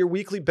spend on your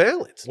weekly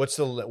balance. What's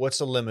the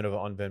limit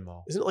on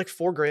Venmo? Isn't it like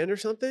 $4,000 or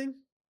something?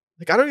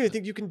 Like, I don't even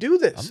think you can do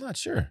this. I'm not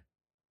sure.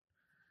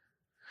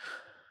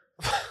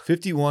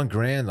 51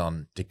 grand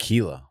on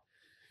tequila.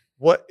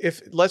 What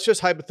if, let's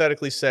just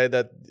hypothetically say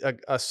that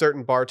a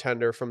certain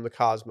bartender from the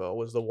Cosmo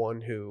was the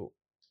one who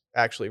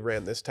actually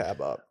ran this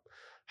tab up.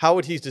 How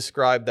would he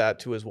describe that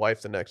to his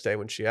wife the next day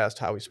when she asked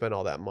how he spent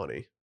all that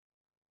money?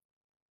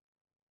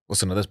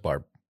 Listen to this,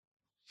 Barb.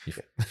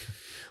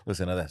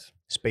 Listen to this.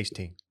 Space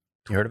tea.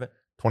 You heard of it?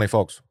 20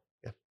 folks.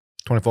 Yeah.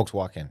 20 folks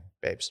walk in.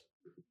 Babes.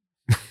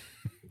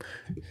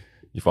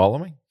 You follow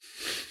me?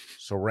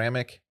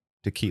 Ceramic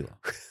tequila.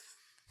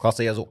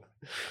 Clase Azul.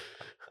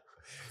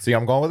 See how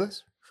I'm going with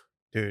this?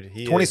 Dude,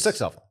 he 26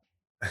 is, of them.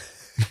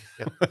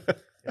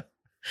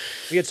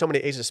 We had so many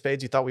aces of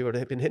spades, you thought we would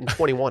have been hitting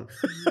 21.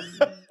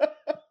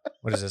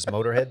 What is this,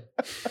 Motorhead?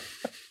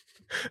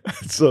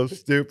 That's so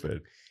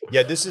stupid.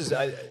 Yeah, this is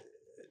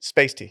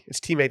Space tea. It's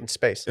tea made in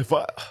space.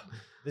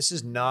 this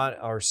is not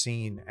our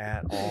scene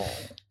at all.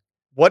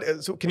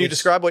 So can you It's-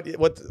 describe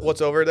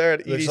what's over there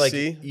at Looks EDC? like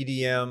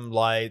EDM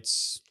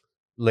lights,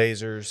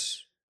 lasers.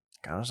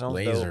 Kind of sounds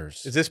dope.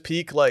 Lasers. Is this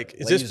peak like?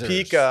 Is this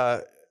peak?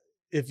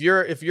 If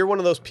you're one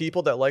of those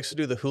people that likes to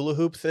do the hula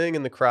hoop thing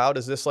in the crowd,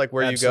 is this like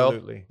where you go?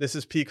 Absolutely. This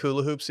is peak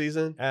hula hoop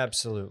season.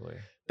 Absolutely.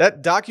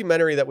 That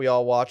documentary that we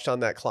all watched on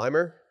that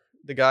climber,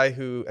 the guy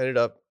who ended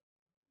up,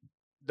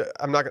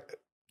 I'm not gonna.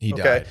 He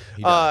Okay. died.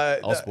 He died.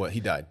 Uh, I'll spoil. He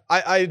died.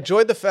 I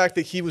enjoyed the fact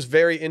that he was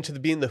very into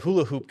being the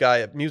hula hoop guy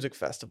at music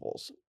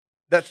festivals.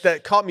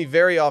 That caught me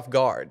very off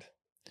guard.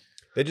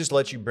 They just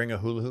let you bring a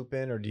hula hoop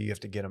in, or do you have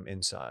to get them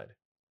inside?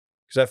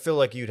 Because I feel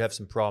like you'd have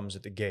some problems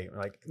at the gate.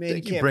 Like, man,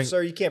 you can't,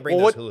 sir, you can't bring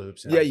Well, those what- hula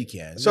hoops in. Yeah, you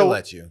can. So- They'll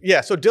let you.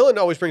 Yeah, so Dylan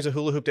always brings a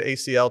hula hoop to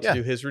ACL to Yeah.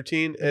 do his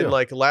routine. I And do.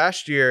 like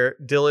last year,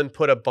 Dylan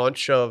put a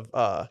bunch of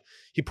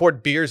he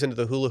poured beers into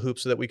the hula hoop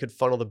so that we could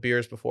funnel the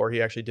beers before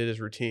he actually did his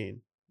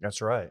routine.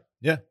 That's right.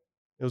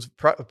 It was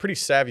a pretty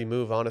savvy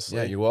move, honestly.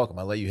 Yeah, you're welcome.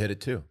 I'll let you hit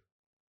it too.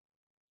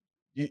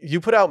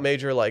 You put out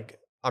major like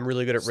I'm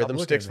really good at Stop rhythm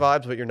looking sticks at me.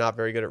 vibes, but you're not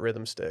very good at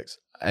rhythm sticks.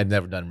 I've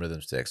never done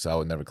rhythm sticks, so I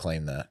would never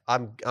claim that.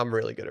 I'm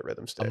really good at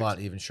rhythm sticks. I'm not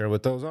even sure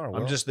what those are. I'm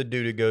Will. just the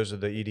dude who goes to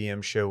the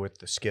EDM show with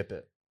the skip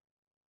it.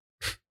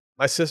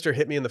 My sister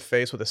hit me in the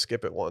face with a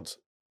skip it once.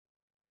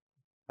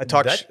 I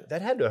talked.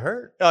 That had to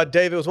hurt.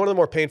 Dave, it was one of the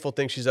more painful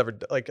things she's ever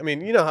done. Like, I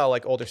mean, you know how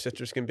like older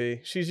sisters can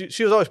be.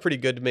 She was always pretty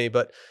good to me,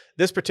 but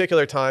this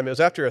particular time, it was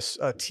after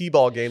a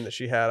t-ball game that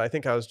she had. I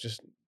think I was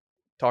just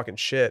talking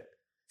shit,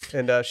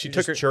 and she You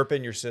took just her.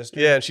 chirping your sister.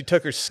 Yeah, and she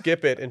took her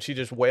skip it, and she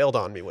just wailed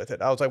on me with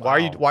it. I was like,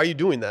 Wow. why are you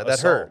doing that? That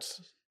Assault.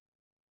 hurts.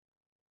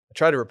 I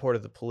tried to report it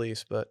to the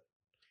police, but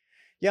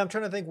Yeah, I'm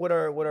trying to think what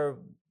our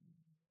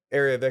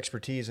area of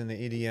expertise in the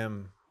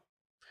EDM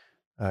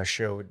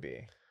show would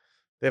be.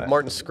 they have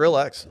Martin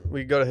Skrillex.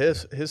 We could go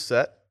to his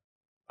set.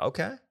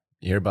 Okay.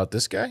 You hear about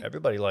this guy?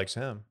 Everybody likes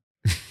him.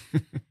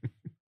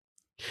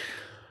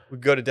 We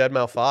could go to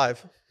Deadmau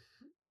 5.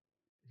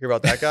 Hear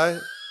about that guy?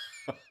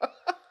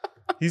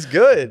 He's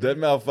good.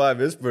 Deadmau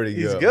 5 is pretty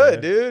good. He's good,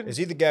 man. dude. Is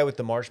he the guy with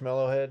the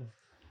marshmallow head?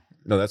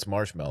 No, that's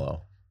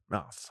Marshmallow.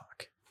 Oh,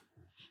 fuck.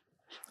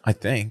 I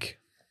think.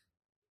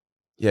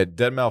 Yeah,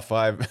 Deadmau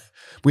 5.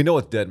 We know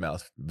it's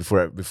Deadmau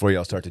before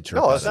y'all start to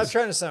chirp. No, at it's Stop us.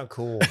 trying to sound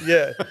cool.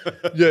 Yeah.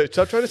 Yeah.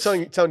 Stop trying to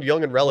sound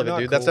young and relevant, not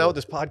dude. That's not cool. what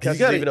this podcast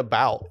got is it. even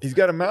about. He's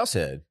got a mouse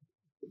head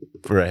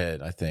for a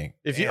head, I think.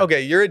 If you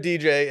Damn. you're a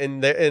DJ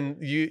and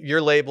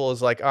your label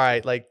is like, all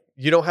right, like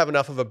you don't have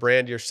enough of a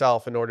brand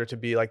yourself in order to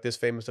be like this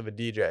famous of a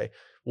DJ.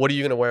 What are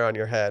you gonna wear on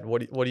your head?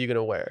 What are you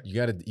gonna wear? You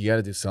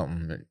gotta do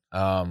something.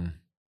 God,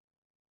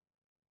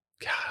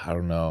 I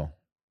don't know.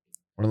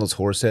 One of those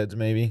horse heads,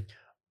 maybe.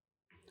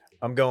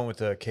 I'm going with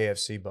the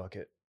KFC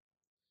bucket.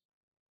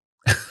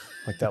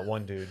 Like that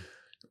one dude.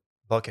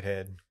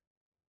 Buckethead.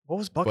 What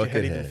was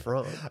Buckethead even Buckethead.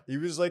 from? He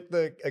was like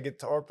a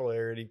guitar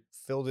player and he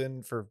filled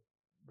in for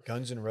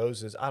Guns N'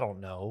 Roses. I don't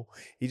know.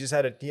 He just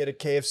had a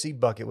KFC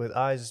bucket with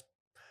eyes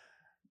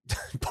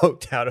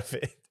poked out of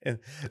it. And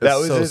that That's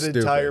was so his stupid.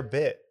 entire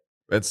bit.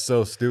 That's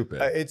so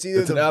stupid. It's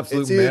either It's an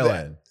absolute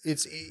mail-in.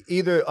 It's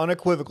either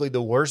unequivocally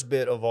the worst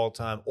bit of all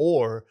time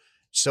or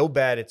so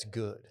bad it's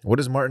good. What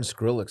does Martin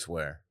Skrillex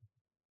wear?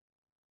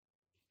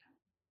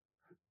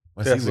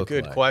 What's That's he a look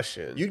good like?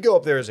 question. You'd go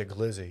up there as a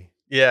glizzy.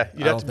 Yeah,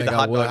 you'd I have don't to be think the I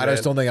hot would. dog I man.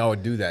 just don't think I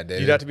would do that,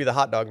 Dave. You'd have to be the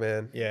hot dog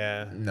man.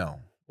 Yeah. No.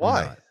 Why?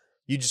 I'm not.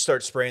 You just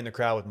start spraying the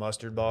crowd with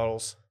mustard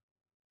bottles.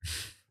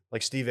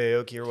 Like Steve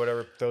Aoki or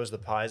whatever throws the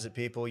pies at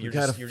people. You're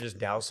just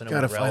dousing them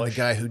Gotta with find relish. the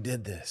guy who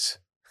did this.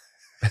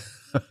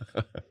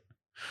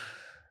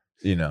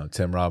 You know,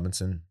 Tim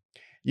Robinson.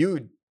 You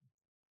would,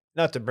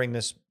 not to bring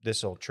this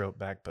old trope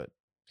back, but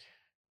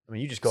I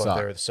mean, you just go Sock. up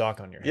there with a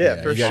sock on your head.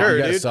 Yeah, for you gotta, sure, you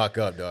gotta dude. sock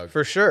up, dog.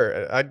 For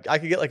sure. I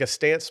could get like a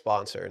Stance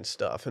sponsor and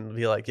stuff and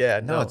be like, yeah,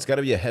 no, it's got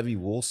to be a heavy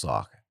wool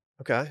sock.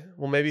 okay.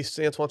 Well, maybe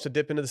Stance wants to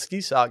dip into the ski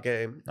sock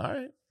game. All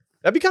right.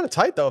 That'd be kind of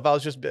tight though if I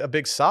was just a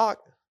big sock.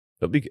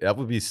 That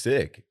would be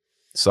sick.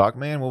 Sock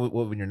man, what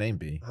would your name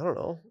be? I don't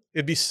know.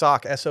 It'd be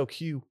sock,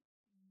 SOQ.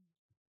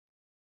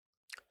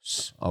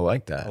 I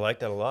like I that. like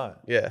that a lot.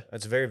 Yeah.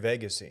 That's very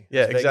Vegas-y.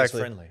 Yeah, It's Vegas exactly.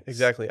 friendly.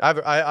 Exactly.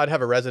 I'd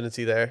have a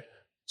residency there.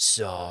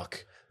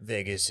 Sock.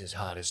 Vegas'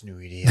 hottest new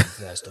EDM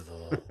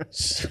festival.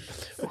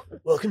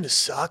 Welcome to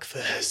Sock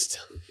Fest.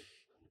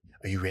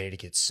 Are you ready to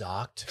get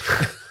socked?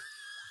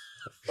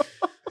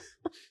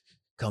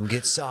 Come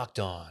get socked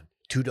on.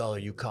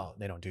 $2 you call.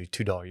 They don't do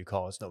 $2 you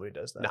call us. Nobody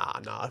does that. Nah.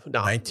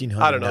 $1,995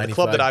 I don't know. The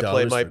club that I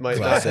play might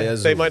Class A not,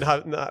 Azul. they might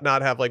have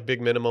not have like big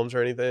minimums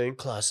or anything.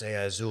 Class A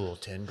Azul,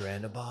 10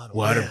 grand a bottle.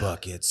 Water Yeah.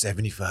 bucket,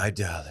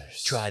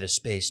 $75. Try the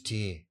space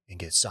tea and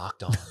get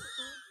socked on.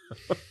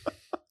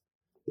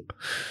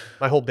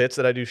 My whole bit's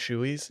that I do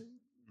shoeies.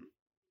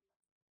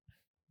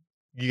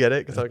 You get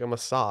it? Because like I'm a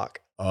sock.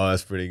 Oh,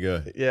 that's pretty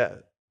good. Yeah.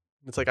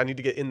 It's like I need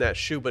to get in that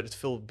shoe, but it's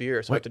filled with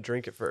beer, so I have Wait. to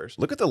drink it first.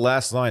 Look at the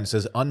last line. It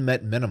says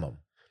unmet minimum.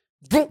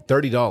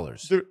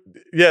 $30. Dude,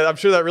 yeah, I'm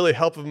sure that really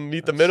helped them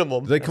meet the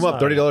minimum. Did they come That's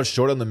up not $30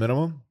 short on the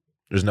minimum?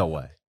 There's no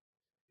way.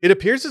 It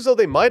appears as though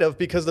they might have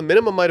because the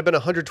minimum might have been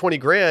 120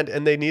 grand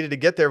and they needed to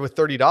get there with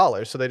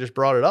 $30, so they just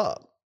brought it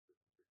up.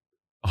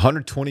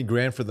 120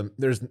 grand for the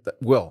there's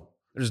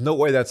no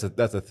way that's a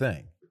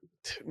thing.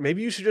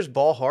 Maybe you should just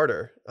ball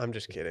harder. I'm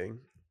just kidding.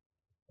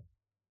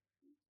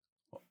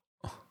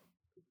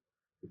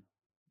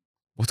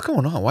 What's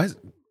going on? Why is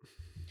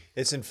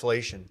It's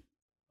inflation.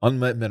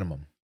 unmet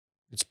minimum?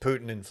 It's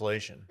Putin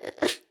inflation.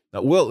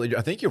 Well,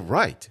 I think you're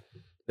right.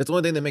 That's the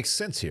only thing that makes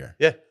sense here.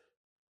 Yeah.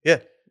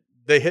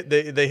 They hit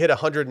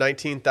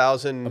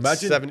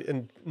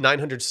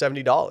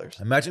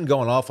 $119,970. Imagine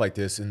going off like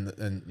this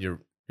and your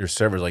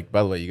server's like,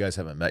 by the way, you guys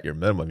haven't met your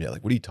minimum yet.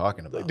 Like, what are you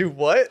talking about? Like, dude,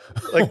 what?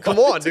 Like, come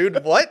on,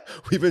 dude. What?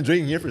 We've been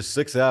drinking here for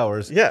 6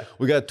 hours. Yeah.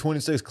 We got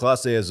 26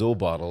 Class A Azul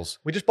bottles.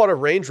 We just bought a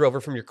Range Rover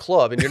from your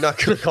club and you're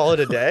not going to call it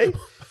a day?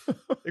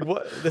 Like,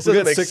 what? This We doesn't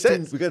got make 16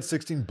 sense. We got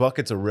 16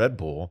 buckets of Red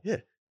Bull. Yeah.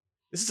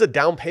 This is a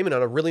down payment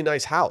on a really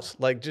nice house.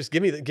 Like, just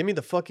give me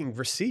the fucking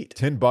receipt.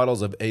 10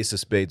 bottles of Ace of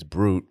Spades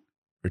Brute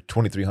for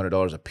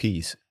 $2,300 a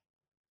piece.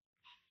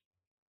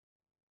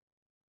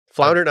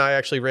 Flounder and I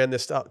actually ran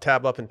this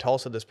tab up in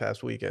Tulsa this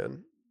past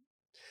weekend.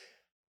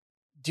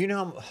 Do you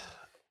know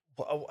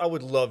how, I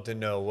would love to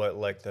know what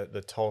like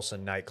the Tulsa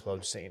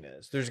nightclub scene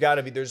is. There's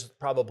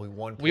probably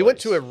one place. We went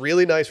to a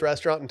really nice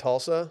restaurant in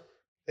Tulsa,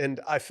 and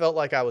I felt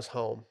like I was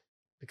home.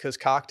 because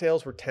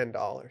cocktails were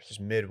 $10. Just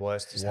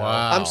Midwest. Is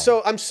Wow.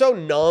 I'm so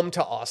numb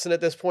to Austin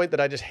at this point that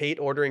I just hate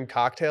ordering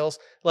cocktails.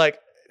 Like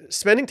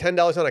spending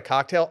 $10 on a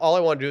cocktail, all I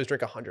want to do is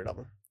drink 100 of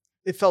them.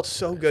 It felt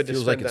so good to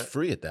Feels spend like it's that.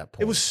 free at that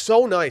point. It was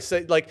so nice.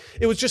 Like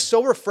it was just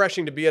so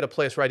refreshing to be at a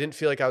place where I didn't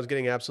feel like I was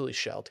getting absolutely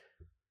shelled.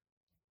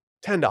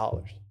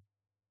 $10.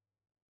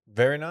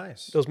 Very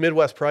nice. Those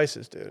Midwest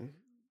prices, dude.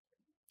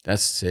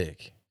 That's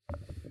sick.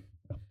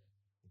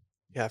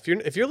 Yeah,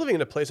 if you're living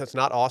in a place that's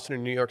not Austin or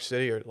New York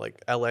City or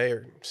like LA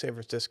or San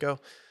Francisco,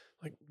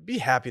 like be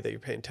happy that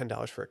you're paying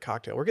 $10 for a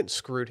cocktail. We're getting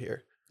screwed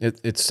here.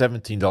 It's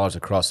 $17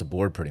 across the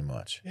board, pretty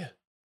much. Yeah.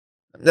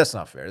 That's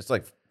not fair. It's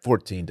like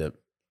 14 to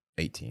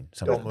 18.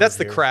 Something Don't like That's move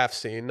the here. craft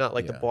scene, not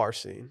like the Yeah. bar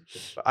scene.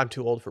 I'm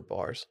too old for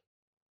bars.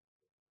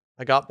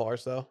 I got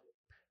bars though.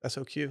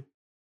 SOQ.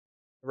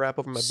 Wrap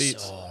over my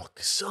beats.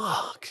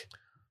 Suck.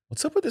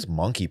 What's up with this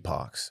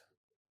monkeypox?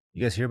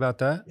 You guys hear about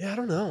that? Yeah, I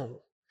don't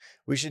know.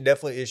 We should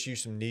definitely issue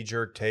some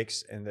knee-jerk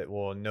takes and that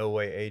will in no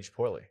way age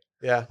poorly.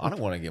 Yeah. I don't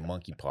want to get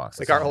monkeypox.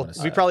 Like That's all our I whole, wanna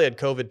we say. probably had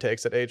COVID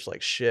takes that aged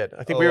like shit.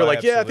 I think Oh, we were I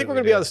like, yeah, I think we're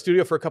gonna absolutely be out of did. the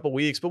studio for a couple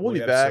weeks, but we'll We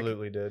be back.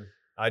 absolutely did.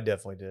 I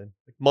definitely did.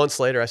 Months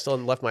later, I still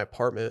hadn't left my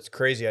apartment. It's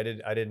crazy. I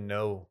didn't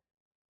know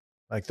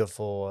like the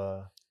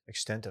full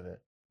extent of it.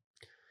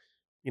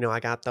 You know, I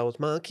got those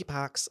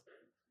monkeypox.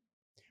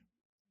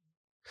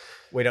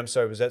 Wait, I'm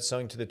sorry. Was that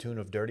sung to the tune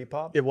of Dirty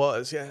Pop? It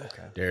was, yeah.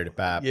 Okay. Dare to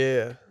pop.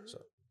 Yeah.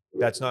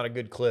 That's not a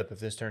good clip if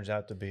this turns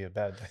out to be a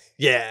bad thing.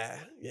 Yeah.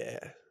 Yeah.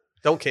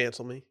 Don't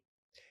cancel me.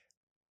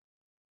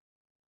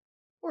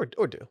 Or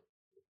do.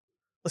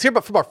 Let's hear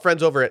about from our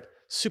friends over at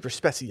Super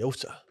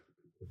Speciosa.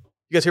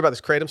 You guys hear about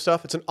this kratom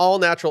stuff? It's an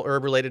all-natural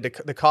herb related to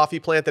the coffee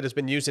plant that has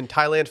been used in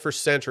Thailand for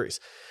centuries.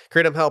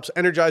 Kratom helps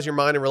energize your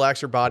mind and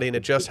relax your body, and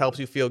it just helps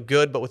you feel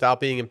good, but without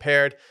being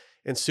impaired.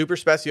 And Super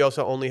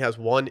Speciosa only has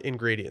one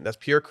ingredient. That's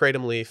pure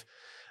kratom leaf.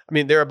 I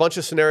mean, there are a bunch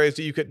of scenarios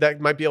that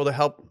might be able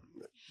to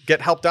get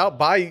helped out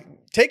by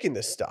taking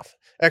this stuff.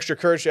 Extra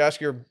courage to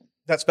ask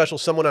that special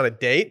someone on a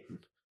date.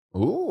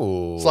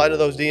 Ooh. Slide into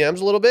those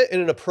DMs a little bit in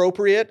an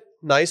appropriate,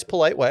 nice,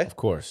 polite way. Of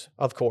course.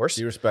 Of course.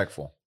 Be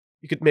respectful.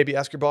 You could maybe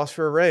ask your boss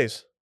for a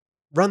raise.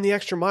 Run the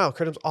extra mile.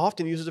 Kratom's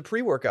often used as a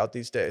pre-workout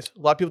these days.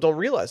 A lot of people don't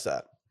realize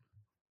that.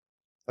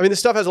 I mean, this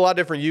stuff has a lot of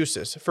different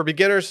uses. For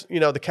beginners,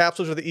 the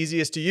capsules are the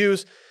easiest to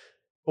use.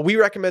 But we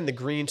recommend the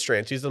green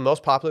strains. These are the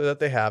most popular that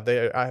they have.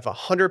 I have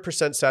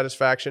 100%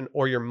 satisfaction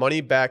or your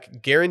money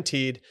back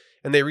guaranteed.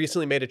 And they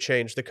recently made a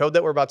change. The code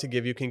that we're about to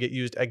give you can get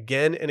used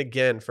again and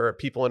again for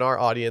people in our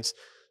audience.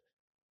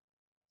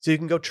 So you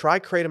can go try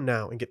Kratom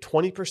now and get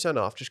 20%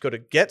 off. Just go to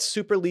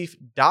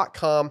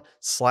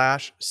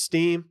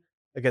getsuperleaf.com/steam.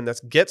 Again,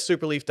 that's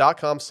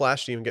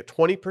getsuperleaf.com/steam and get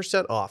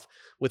 20% off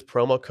with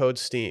promo code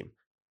STEAM.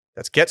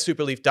 That's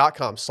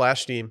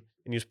getsuperleaf.com/steam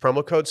and use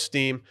promo code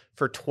STEAM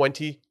for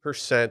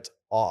 20%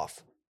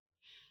 off.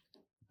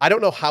 I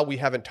don't know how we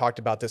haven't talked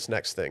about this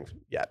next thing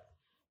yet.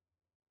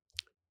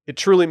 It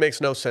truly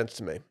makes no sense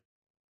to me. It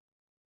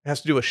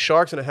has to do with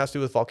sharks and it has to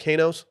do with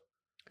volcanoes.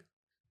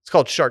 It's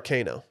called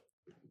Sharkano.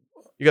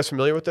 You guys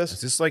familiar with Is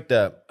this? this like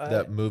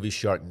that movie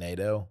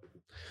Sharknado?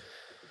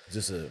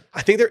 Is this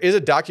I think there is a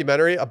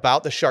documentary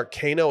about the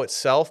Sharkano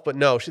itself, but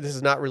no, this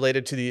is not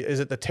related to is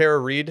it the Tara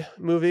Reid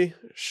movie,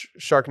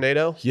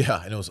 Sharknado?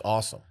 Yeah, and it was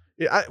awesome.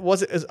 Yeah,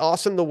 is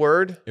awesome the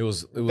word? It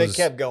was They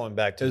kept going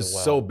back to it the was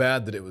well. so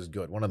bad that it was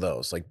good. One of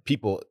those. Like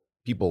people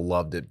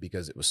loved it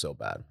because it was so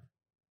bad.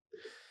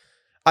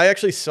 I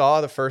actually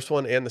saw the first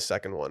one and the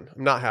second one.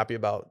 I'm not happy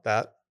about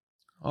that.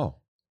 Oh.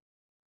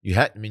 You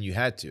had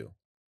to.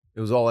 It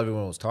was all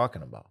everyone was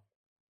talking about.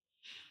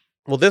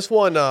 Well, this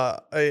one,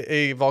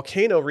 a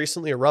volcano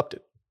recently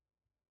erupted.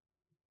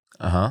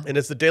 Uh-huh. And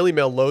as the Daily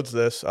Mail loads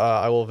this,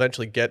 I will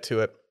eventually get to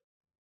it.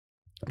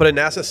 But a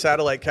NASA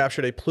satellite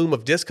captured a plume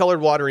of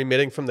discolored water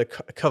emitting from the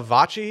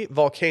Kavachi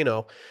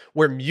volcano,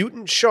 where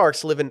mutant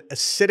sharks live in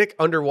acidic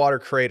underwater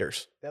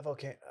craters. That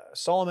volcano,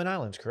 Solomon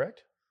Islands,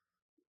 correct?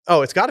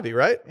 Oh, it's got to be,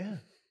 right? Yeah.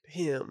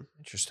 Damn.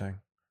 Interesting.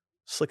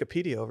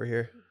 Slickopedia over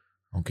here.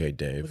 Okay,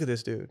 Dave. Look at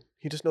this dude.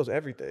 He just knows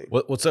everything.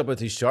 What's up with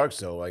these sharks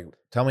though? Like,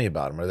 tell me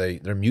about them.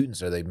 They're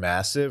mutants? Are they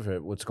massive?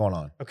 Or what's going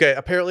on? Okay,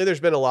 apparently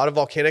there's been a lot of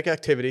volcanic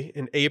activity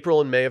in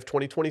April and May of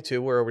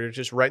 2022, where we're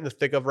just right in the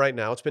thick of right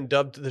now. It's been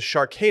dubbed the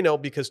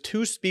Sharkano because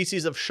 2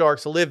 species of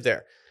sharks live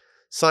there.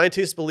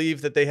 Scientists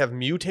believe that they have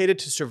mutated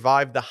to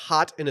survive the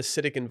hot and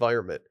acidic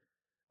environment.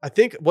 I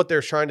think what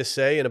they're trying to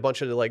say in a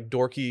bunch of like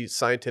dorky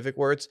scientific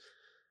words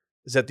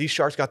is that these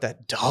sharks got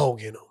that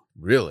dog in them.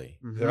 Really?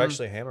 They're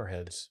actually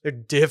hammerheads. They're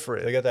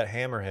different. They got that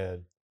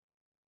hammerhead.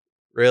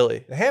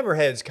 Really? The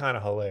hammerhead's kind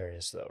of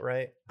hilarious, though,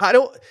 right? I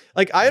don't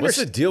like. I What's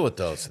the understand. deal with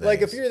those things?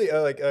 Like if you're the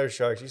like other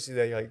sharks, you see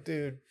that, you're like,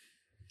 dude,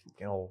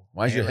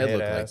 Why does your head hammerhead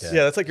look like ass. that?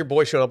 Yeah, that's like your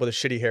boy showing up with a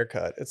shitty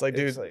haircut. It's like,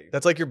 dude, It's like-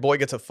 that's like your boy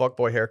gets a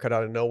fuckboy haircut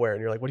out of nowhere,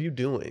 and you're like, what are you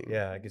doing?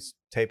 Yeah, it gets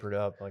tapered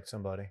up like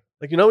somebody.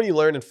 Like, when you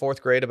learn in 4th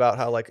grade about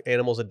how like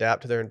animals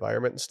adapt to their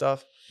environment and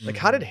stuff. Like,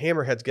 how did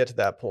hammerheads get to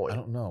that point? I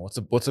don't know.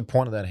 What's the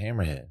point of that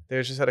hammerhead?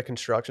 They just had a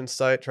construction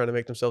site trying to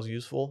make themselves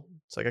useful.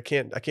 It's like I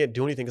can't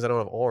do anything because I don't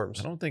have arms.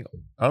 I don't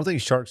think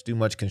sharks do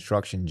much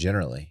construction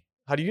generally.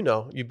 How do you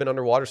know? You've been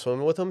underwater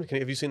swimming with them?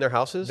 Have you seen their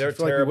houses? They're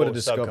feel like we terrible would've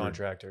discovered.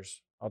 subcontractors.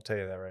 I'll tell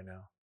you that right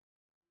now.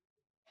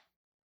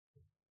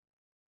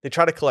 They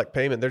try to collect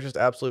payment. They're just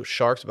absolute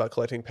sharks about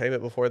collecting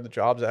payment before the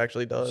job's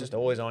actually done. It's just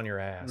always on your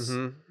ass.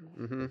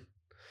 Mm-hmm. Mm-hmm.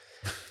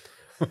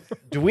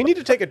 Do we need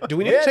to take a trip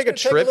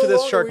to little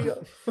this shark?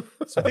 longer.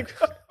 I think.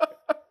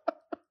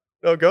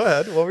 No, go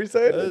ahead. What were you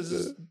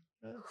saying?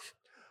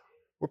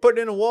 We're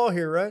putting in a wall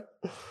here, right?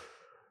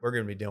 We're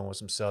going to be dealing with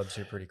some subs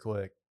here pretty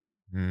quick.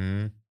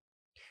 Mm-hmm.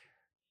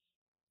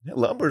 That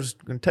lumber's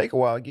gonna take a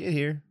while to get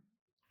here.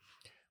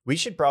 We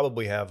should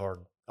probably have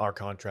our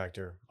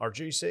contractor, our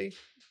GC.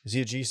 Is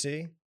he a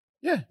GC?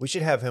 Yeah. We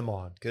should have him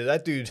on because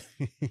that dude,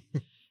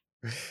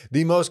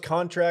 the most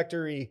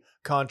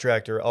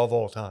contractor of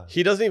all time.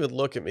 He doesn't even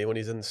look at me when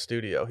he's in the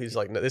studio. He's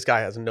like, no, this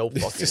guy has no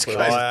fucking This clue.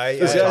 guy's,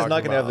 This this guy's guy's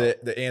not gonna have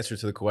about. the answer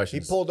to the He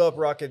questions. pulled up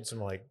rocking some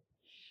like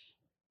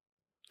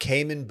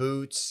Cayman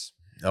boots,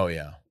 Oh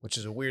yeah. which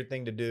is a weird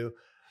thing to do.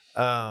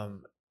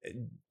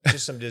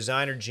 Just some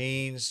designer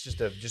jeans,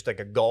 just like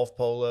a golf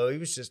polo. He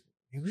was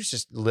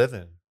just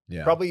living.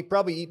 Yeah. Probably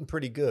eating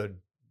pretty good.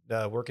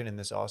 Working in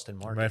this Austin I'm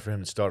market. ready for him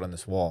to start on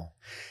this wall.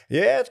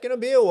 Yeah, it's gonna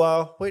be a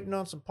while. Waiting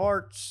on some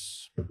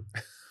parts.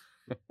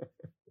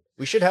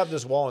 We should have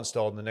this wall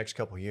installed in the next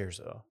couple of years,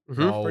 though.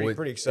 Mhm.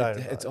 Pretty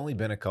excited. It's only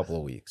been a couple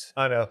of weeks.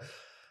 I know.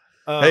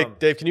 Hey,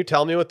 Dave, can you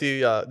tell me what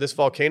the this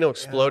volcano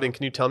exploding?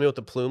 Can you tell me what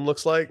the plume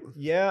looks like?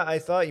 Yeah, I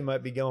thought you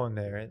might be going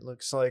there. It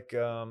looks like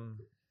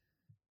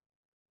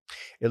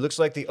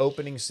the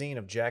opening scene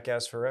of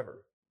Jackass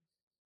Forever.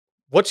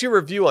 What's your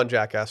review on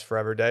Jackass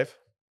Forever, Dave?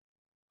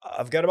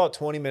 I've got about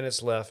 20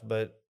 minutes left,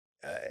 but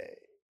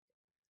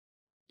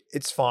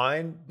it's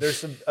fine. There's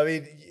some. I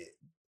mean,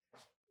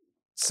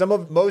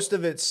 most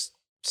of it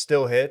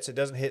still hits. It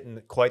doesn't hit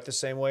in quite the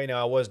same way.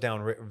 Now I was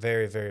down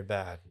very, very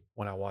bad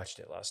when I watched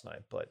it last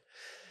night, but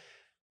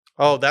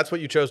Oh, that's what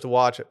you chose to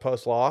watch at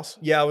post loss?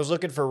 yeah, I was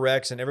looking for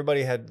Rex, and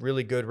everybody had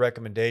really good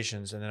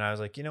recommendations, and then I was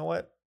like, you know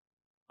what?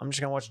 I'm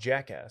just gonna watch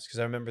Jackass because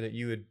I remember that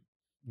you had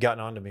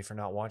gotten onto me for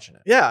not watching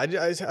it. Yeah, I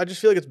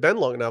just feel like it's been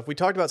long enough. We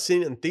talked about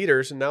seeing it in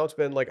theaters, and now it's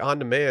been like on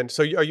demand.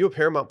 So are you a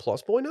Paramount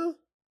Plus boy now?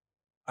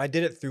 I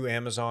did it through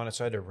Amazon,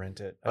 so I had to rent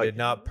it. I Oh, did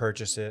not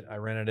purchase it. I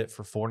rented it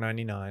for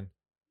 $4.99.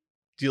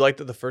 Do you like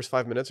that the first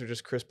 5 minutes are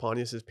just Chris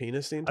Pontius's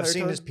penis the entire I've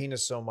seen time? his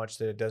penis so much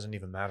that it doesn't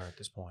even matter at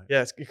this point.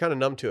 Yeah, you're kind of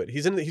numb to it.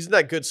 He's in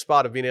that good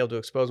spot of being able to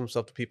expose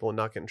himself to people and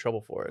not get in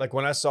trouble for it. Like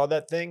when I saw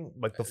that thing,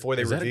 like before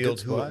they Is that a good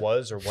revealed who it spot?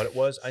 was or what it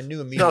was, I knew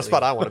immediately. not a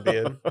spot I want to be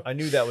in. I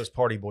knew that was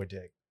Party Boy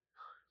Dick.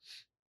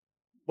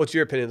 What's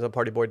your opinions on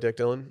Party Boy Dick,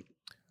 Dylan?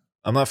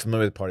 I'm not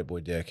familiar with Party Boy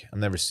Dick. I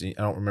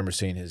don't remember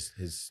seeing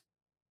his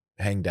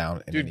hang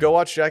down. Dude, go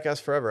watch Jackass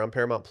Forever on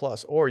Paramount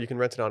Plus, or you can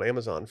rent it on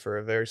Amazon for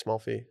a very small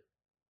fee.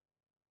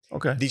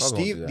 Okay.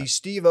 The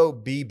Steve-O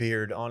B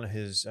beard on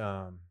his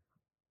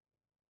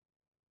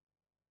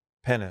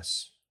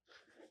penis.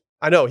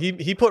 I know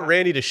he put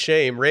Randy to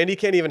shame. Randy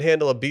can't even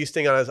handle a bee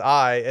sting on his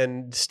eye,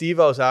 and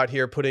Steve-O's out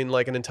here putting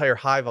like an entire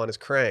hive on his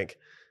crank.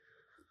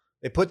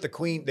 They put the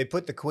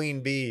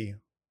queen bee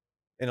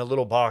in a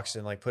little box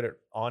and like put it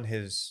on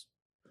his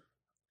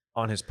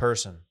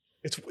person.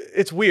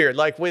 It's weird.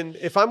 Like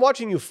if I'm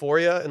watching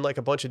Euphoria and like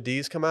a bunch of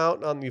D's come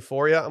out on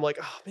Euphoria, I'm like,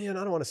 oh man,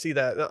 I don't want to see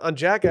that. On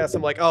Jackass,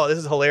 I'm like, oh, this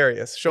is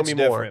hilarious. Show It's me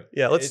more. different.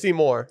 Yeah, let's see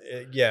more.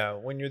 Yeah,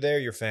 when you're there,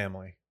 you're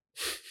family.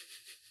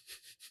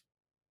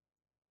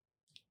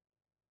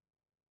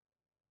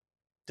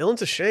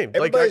 Dylan's ashamed.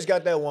 Everybody's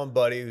got that one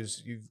buddy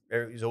who's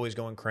always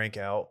going crank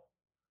out.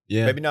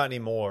 Yeah. Maybe not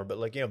anymore, but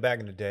like, back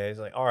in the day, it's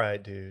like, all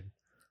right, dude.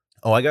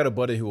 Oh, I got a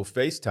buddy who will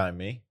FaceTime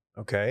me.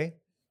 Okay.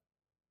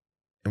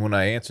 And when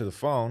I answer the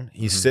phone,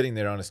 he's sitting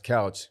there on his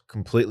couch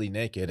completely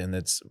naked, and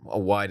it's a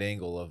wide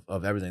angle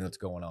of everything that's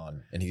going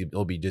on. And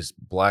he'll be just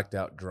blacked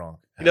out drunk.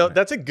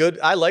 That's a good.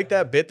 I like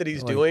that bit that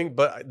he's doing,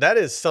 but that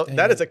is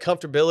a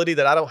comfortability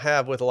that I don't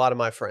have with a lot of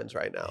my friends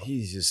right now.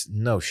 He's just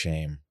no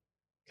shame.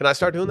 Can I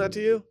start doing that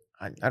to you?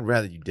 I'd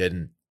rather you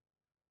didn't.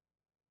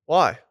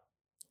 Why?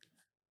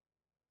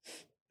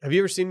 Have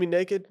you ever seen me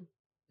naked?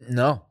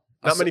 No.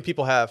 Not many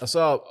people have. I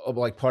saw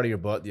like part of your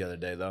butt the other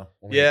day though.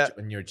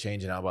 When you were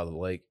changing out by the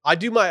lake. I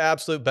do my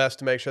absolute best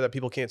to make sure that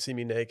people can't see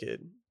me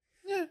naked.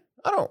 Yeah,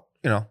 I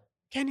don't.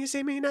 Can you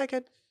see me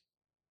naked?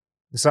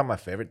 It's not my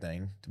favorite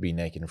thing to be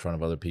naked in front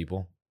of other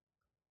people.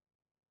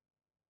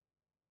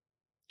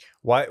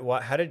 Why?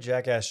 How did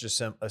Jackass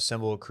just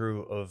assemble a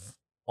crew of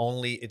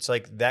only? It's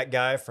like that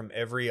guy from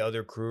every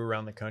other crew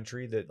around the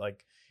country that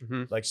like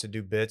likes to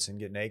do bits and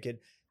get naked.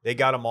 They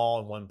got them all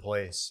in one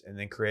place and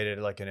then created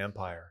like an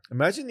empire.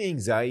 Imagine the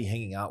anxiety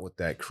hanging out with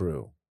that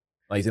crew.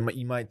 Like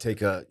you might get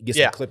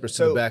some clippers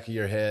to the back of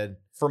your head.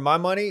 For my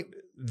money,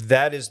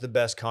 that is the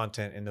best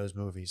content in those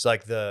movies.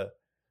 Like the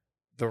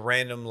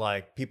random,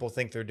 like people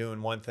think they're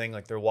doing one thing,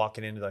 like they're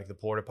walking into like the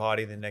porta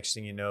potty. The next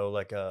thing you know,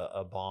 like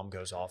a bomb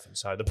goes off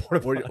inside the porta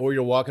potty. Or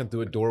you're walking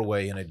through a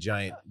doorway and a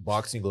giant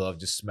boxing glove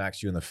just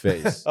smacks you in the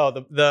face. Oh,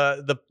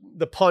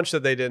 the punch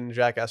that they did in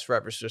Jackass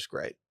Forever is just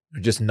great.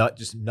 Just nut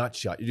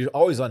shot. You're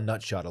always on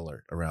nut shot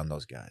alert around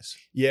those guys.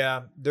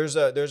 Yeah, there's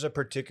a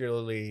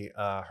particularly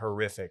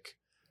horrific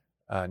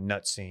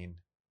nut scene.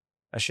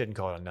 I shouldn't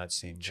call it a nut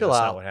scene. Chill That's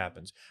out. not what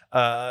happens.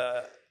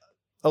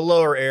 A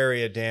lower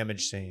area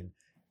damage scene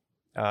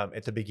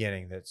at the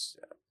beginning. That's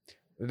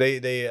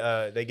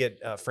they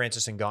get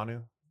Francis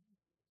Ngannou.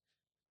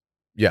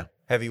 Yeah.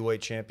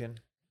 Heavyweight champion,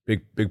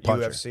 Big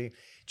puncher. UFC.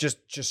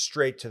 Just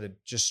straight to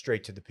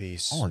the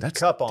piece. Oh, that's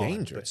cup on, but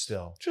dangerous.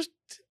 still. Just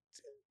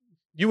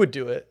you would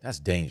do it. That's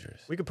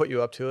dangerous. We could put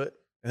you up to it.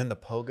 And then the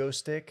pogo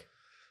stick.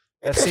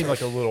 That seemed like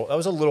that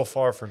was a little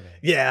far for me.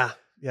 Yeah.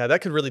 Yeah,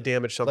 that could really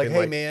damage something. Like,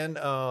 hey man,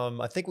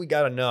 I think we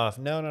got enough.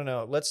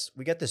 No.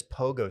 We got this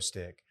pogo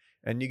stick.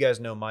 And you guys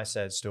know my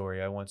sad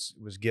story. I once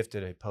was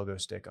gifted a pogo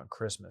stick on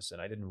Christmas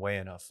and I didn't weigh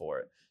enough for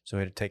it. So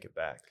we had to take it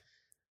back.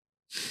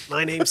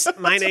 My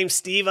name's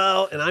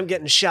Steve-O, and I'm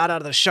getting shot out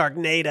of the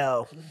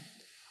Sharknado.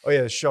 Oh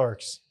yeah, the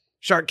sharks.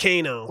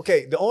 Sharkano.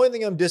 Okay, the only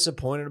thing I'm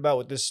disappointed about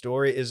with this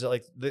story is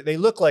like they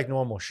look like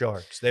normal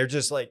sharks. They're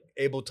just like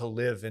able to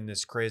live in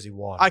this crazy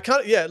water. I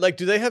kind of like.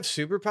 Do they have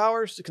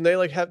superpowers? Can they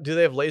like have? Do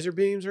they have laser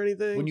beams or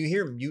anything? When you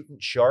hear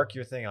mutant shark,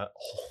 you're thinking,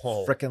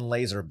 oh, Frickin'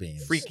 laser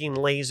beams. freaking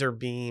laser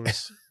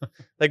beams.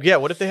 Like, yeah.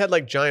 What if they had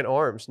like giant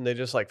arms and they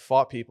just like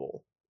fought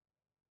people?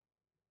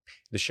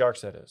 the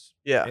sharks, that is.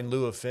 Yeah. In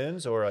lieu of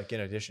fins or like in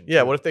addition? Yeah.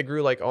 to? What if they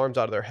grew like arms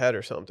out of their head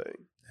or something?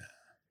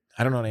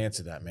 I don't know how to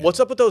answer that, man. What's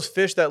up with those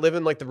fish that live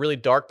in like the really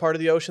dark part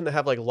of the ocean that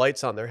have like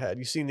lights on their head?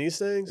 You seen these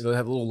things? They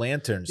have little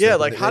lanterns. Yeah. So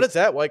Like, they- how does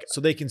that like?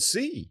 so they can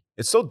see?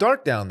 It's so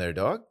dark down there,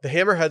 dog. The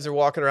hammerheads are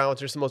walking around with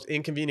just the most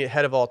inconvenient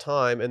head of all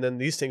time, and then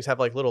these things have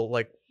like little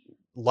like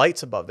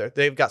lights above there.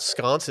 They've got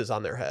sconces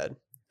on their head.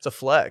 It's a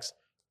flex.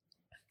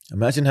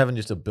 Imagine having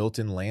just a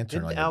built-in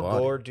lantern Didn't on Al your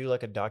body. Gore do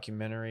like a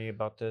documentary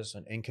about this,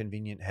 an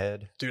inconvenient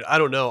head? Dude, I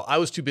don't know. I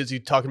was too busy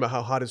talking about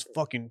how hot his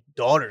fucking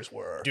daughters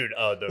were. Dude,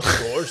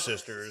 the Gore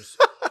sisters.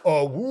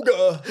 Oh,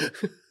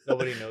 wooga.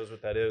 Nobody knows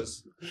what that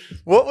is.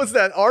 What was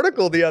that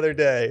article the other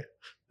day?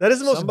 That is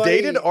the most Somebody-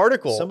 dated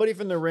article. Somebody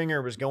from the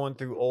Ringer was going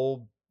through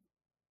old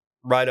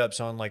write-ups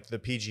on like the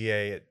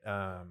PGA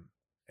at,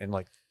 in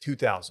like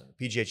 2000,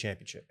 PGA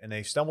Championship, and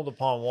they stumbled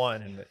upon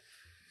one, and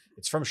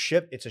it's from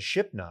It's a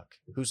Shipnuck,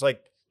 who's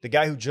like the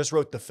guy who just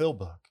wrote the Phil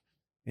book.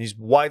 And he's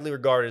widely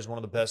regarded as one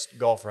of the best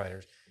golf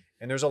writers.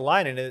 And there's a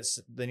line in it.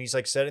 Then he's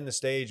like setting the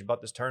stage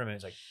about this tournament.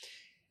 He's like,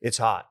 "It's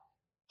hot,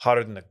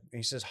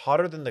 he says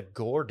hotter than the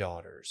Gore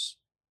daughters."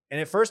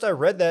 And at first I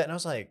read that and I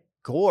was like,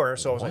 Gore.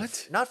 So I was like,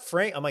 What? not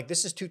Frank. I'm like,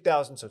 this is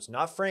 2000, so it's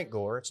not Frank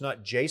Gore. It's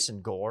not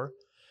Jason Gore.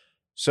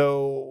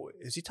 So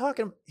is he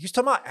talking? He's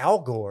talking about Al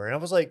Gore, and I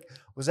was like,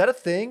 was that a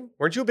thing?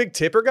 Weren't you a big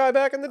Tipper guy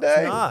back in the day?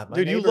 It's not. My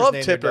Dude, you neighbors love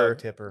named their Tipper. dog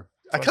Tipper.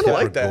 I kind of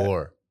like Tipper that.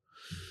 Gore.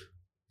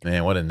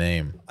 Man, what a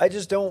name. I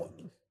just don't.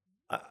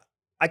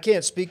 I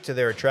can't speak to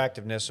their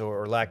attractiveness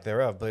or lack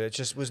thereof, but it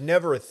just was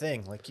never a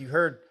thing. Like you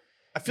heard,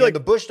 I feel like the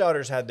Bush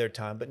daughters had their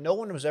time, but no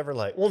one was ever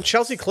like, well,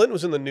 Chelsea Clinton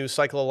was in the news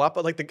cycle a lot,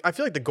 but like I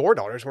feel like the Gore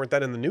daughters weren't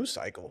that in the news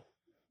cycle.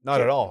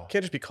 not at all.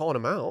 Can't just be calling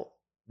them out.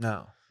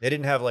 No, they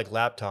didn't have like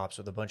laptops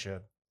with a bunch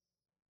of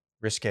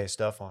risque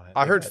stuff on it.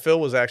 I They heard had- Phil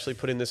was actually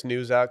putting this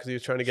news out because he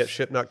was trying to get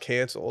Shipnuck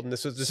canceled, and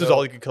this is So,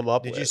 all he could come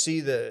up with. Did you see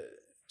the?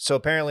 So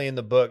apparently in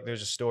the book,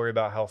 there's a story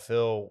about how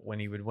Phil, when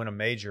he would win a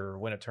major or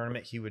win a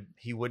tournament,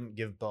 he wouldn't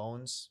give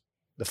Bones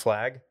the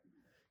flag.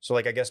 So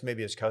like I guess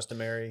maybe it's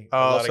customary. A Oh,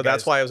 lot of so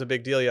that's guys- why it was a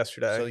big deal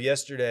yesterday. So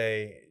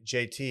yesterday,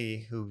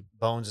 JT, who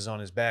Bones is on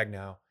his bag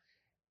now,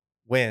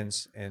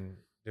 wins, and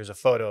there's a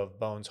photo of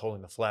Bones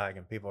holding the flag,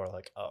 and people are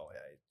like, "Oh,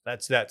 yeah,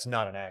 that's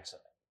not an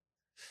accident."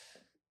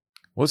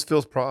 What's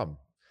Phil's problem?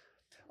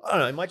 I don't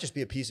know. It might just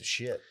be a piece of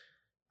shit.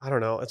 I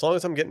don't know. As long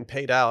as I'm getting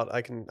paid out,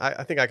 I can.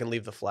 I think I can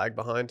leave the flag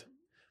behind.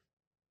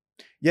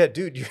 Yeah,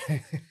 dude,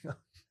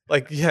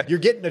 Like, yeah, you're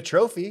getting a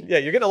trophy. yeah,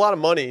 you're getting a lot of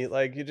money.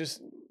 Like, you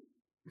just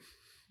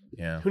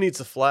Yeah. who needs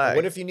the flag?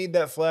 What if you need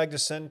that flag to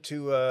send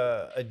to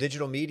a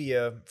digital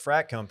media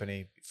frat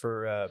company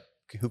for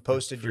who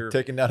posted your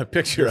Taking down a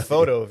picture of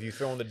photo of you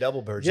throwing the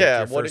double birds?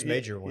 yeah, at your what first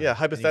major one. Yeah, And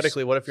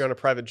hypothetically, what if you're on a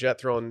private jet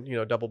throwing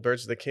double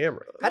birds to the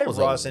camera? how did was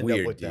a Ross end up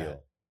weird with deal.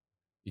 that?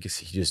 Because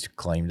he just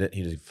claimed it.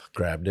 He just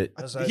grabbed it.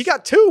 As He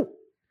got two.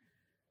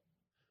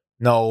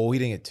 No, we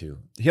didn't get two.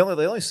 They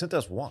only sent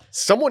us one.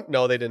 Someone?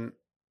 No, they didn't.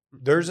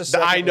 There's a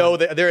second I know one.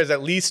 that there is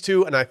at least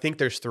two, and I think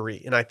there's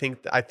three. And I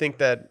think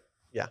that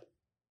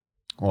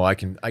Well, I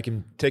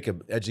can take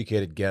an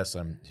educated guess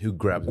on who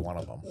grabbed one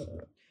of them.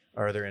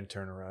 Or their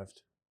intern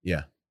arrived.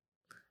 Yeah.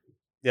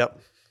 yep,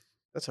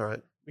 that's all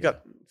right. We got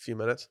a few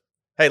minutes.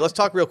 Hey, let's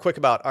talk real quick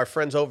about our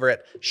friends over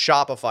at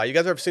Shopify. You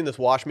guys ever seen this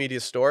Wash Media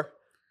store?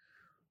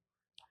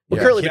 We're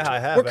Yeah. currently Yeah, I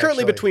have, we're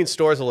currently actually. between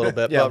stores a little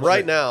bit, Yeah, but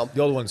right but- now.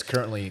 The old one's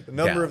currently The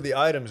number down. of the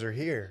items are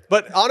here.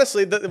 But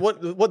honestly,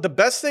 what the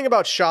best thing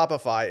about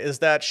Shopify is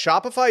that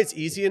Shopify is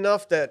easy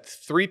enough that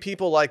three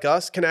people like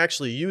us can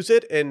actually use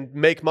it and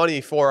make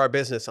money for our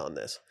business on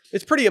this.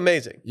 It's pretty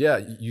amazing. Yeah,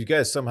 you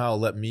guys somehow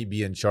let me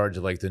be in charge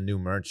of like the new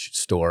merch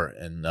store,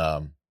 and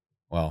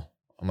well,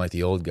 I'm like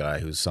the old guy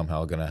who's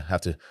somehow gonna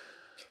have to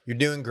You're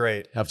doing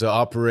great. Have to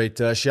operate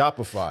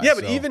Shopify. Yeah,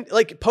 but so- even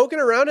like poking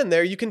around in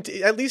there, you can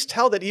at least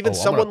tell that even Oh,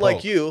 I'm someone gonna like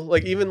poke. you,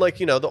 like even like,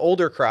 you know, the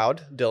older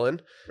crowd, Dylan,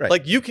 Right.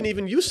 like you can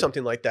even use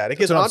something like that. It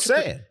That's gives what I'm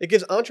saying. It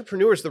gives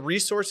entrepreneurs the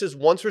resources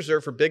once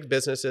reserved for big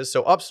businesses.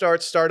 So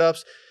upstarts,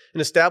 startups,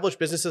 and established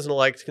businesses and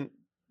alike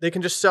they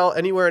can just sell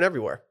anywhere and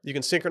everywhere. You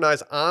can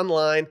synchronize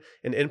online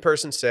and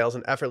in-person sales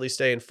and effortlessly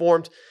stay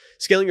informed.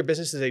 Scaling your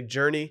business is a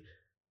journey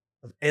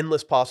of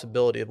endless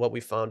possibility of what we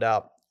found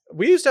out.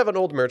 We used to have an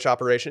old merch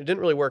operation. It didn't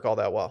really work all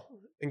that well.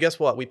 And guess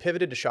what? We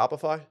pivoted to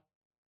Shopify.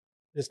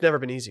 It's never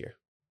been easier.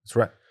 That's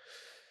right.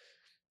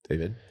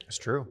 David? It's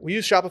true. We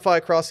use Shopify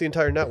across the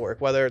entire network,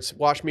 whether it's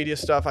Wash Media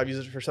stuff. I've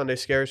used it for Sunday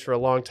Scares for a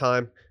long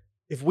time.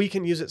 If we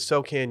can use it,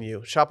 so can you.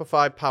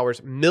 Shopify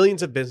powers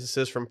millions of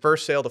businesses from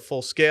first sale to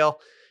full scale.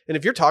 And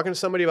if you're talking to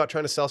somebody about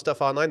trying to sell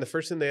stuff online, the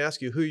first thing they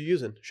ask you, who are you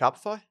using?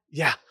 Shopify?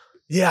 Yeah,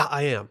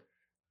 I am.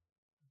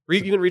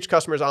 You can reach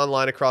customers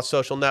online across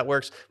social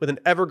networks with an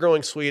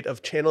ever-growing suite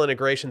of channel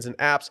integrations and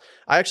apps.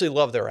 I actually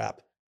love their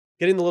app.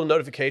 Getting the little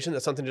notification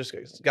that something just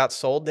got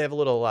sold. They have a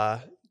little Oh,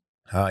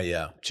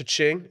 yeah.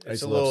 cha-ching. I used It's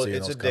to love seeing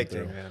it's those come addicting,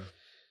 through. man.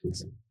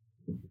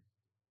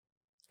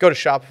 Go to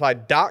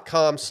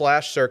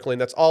shopify.com/circling.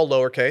 That's all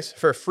lowercase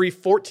for a free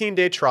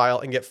 14-day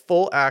trial and get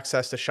full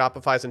access to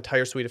Shopify's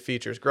entire suite of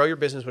features. Grow your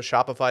business with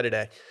Shopify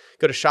today.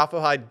 Go to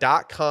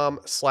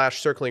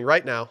shopify.com/circling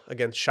right now.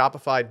 Again,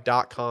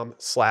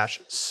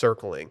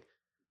 shopify.com/circling.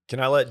 Can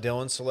I let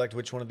Dylan select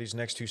which one of these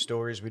next two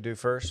stories we do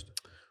first?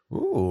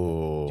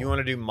 Ooh. Do you want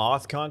to do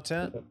moth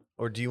content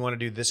or do you want to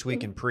do This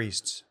Week in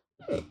Priests?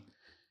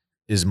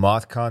 Is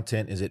moth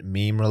content, is it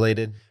meme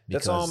related?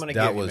 That's all I'm Because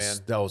gonna that give you, was,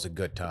 man. That was a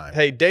good time.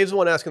 Hey, Dave's the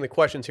one asking the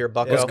questions here,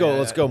 Bucko.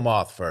 Let's go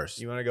moth first.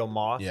 You want to go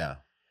moth? Yeah.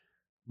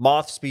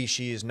 Moth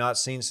species not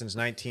seen since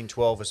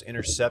 1912 was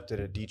intercepted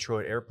at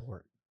Detroit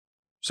Airport.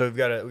 So we've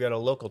got a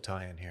local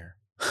tie-in here.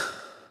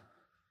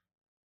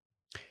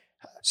 It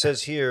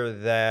says here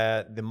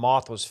that the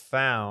moth was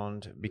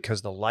found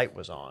because the light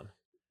was on.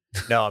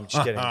 No, I'm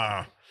just kidding.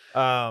 How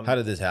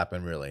did this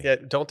happen, really? Yeah,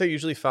 don't they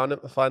usually find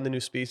the new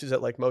species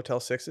at like Motel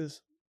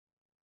 6s?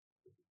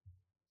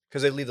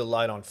 Because they leave the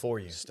light on for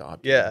you. Stop.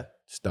 Yeah. dude.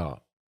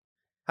 Stop.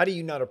 How do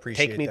you not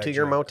appreciate Take me that to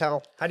your joke?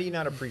 motel. How do you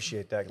not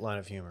appreciate that line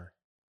of humor?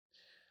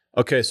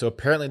 Okay, so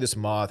apparently this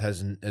moth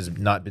has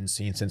not been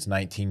seen since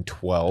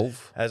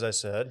 1912. As I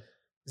said,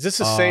 Is this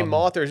the same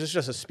moth or is this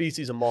just a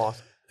species of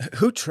moth?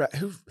 Who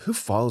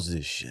follows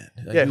this shit?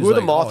 Like, Yeah, who's who are the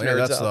like, moth oh, yeah,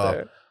 nerds that's out the,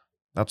 there?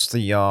 That's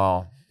the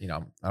I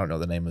don't know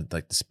the name of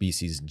like the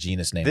species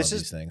genus name This of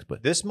is- these things,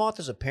 but this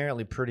moth is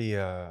apparently pretty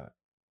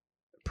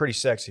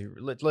sexy.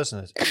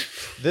 Listen to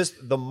this.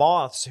 The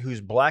moths whose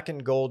black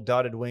and gold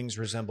dotted wings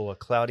resemble a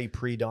cloudy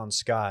pre-dawn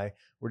sky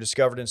were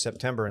discovered in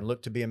September and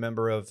look to be a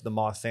member of the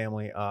moth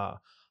family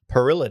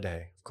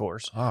Perilidae, of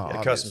course. Oh, the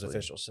customs obviously.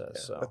 official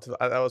says. Yeah, So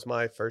that was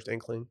my first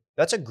inkling.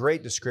 that's a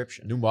great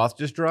description. new moth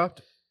just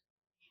dropped.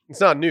 It's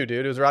not new,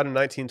 dude. It was around in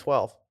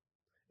 1912.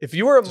 If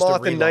you were a Just a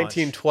moth in relaunch.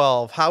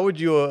 1912, how would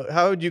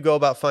you go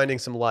about finding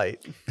some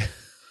light?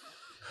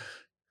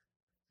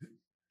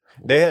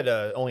 They had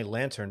only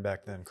lantern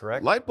back then,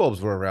 correct? Light bulbs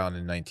were around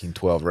in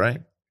 1912,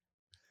 right?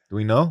 Do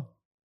we know?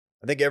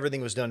 I think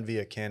everything was done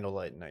via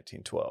candlelight in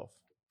 1912.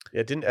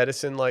 Yeah, didn't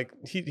Edison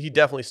he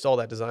definitely stole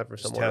that design from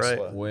It's someone, right?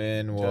 Tesla.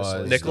 When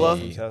Tesla. was Nikola?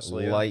 the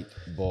Tesla, yeah. light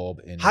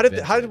bulb invented?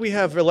 How did we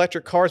have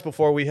electric cars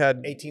before we had?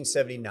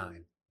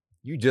 1879.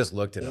 You just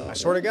looked it up. I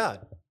swear to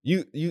God.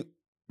 You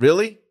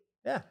really?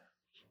 Yeah.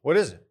 What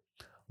is it?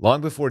 Long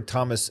before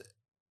Thomas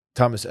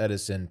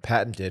Edison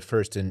patented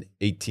first in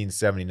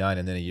 1879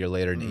 and then a year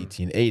later in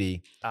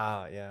 1880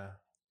 Ah, yeah.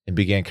 and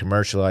began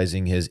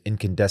commercializing his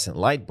incandescent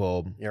light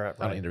bulb. You're right.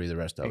 I don't need to read the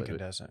rest of it. but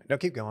Incandescent. No,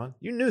 keep going.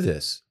 You knew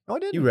this. No, I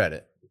didn't. You read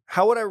it.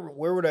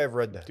 Where would I have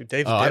read that? Dude,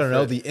 Dave's I don't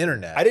know, different. the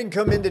internet. I didn't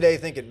come in today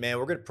thinking, man,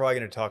 we're probably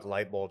going to talk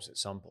light bulbs at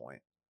some point.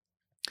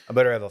 I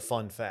better have a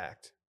fun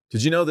fact.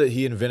 Did you know that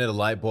he invented a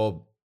light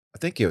bulb? I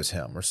think it was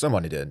him or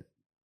somebody did.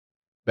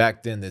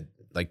 Back then that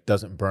like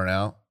doesn't burn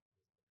out.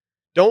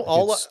 Don't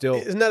all it's still-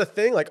 isn't that a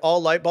thing? Like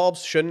all light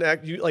bulbs shouldn't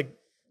act.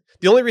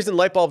 The only reason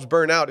light bulbs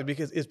burn out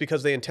is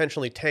because they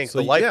intentionally tank So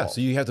the light yeah, bulb.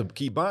 so you have to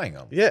keep buying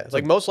them. Yeah,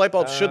 like most light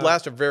bulbs should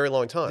last a very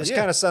long time. This Yeah.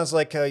 kind of sounds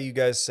like how you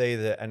guys say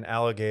that an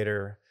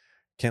alligator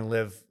can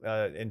live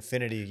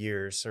infinity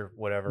years or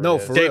whatever. No,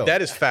 it is. for Dave, real.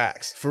 that is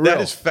facts. For That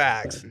real. is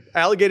facts.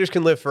 Alligators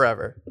can live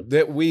forever.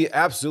 That we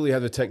absolutely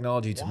have the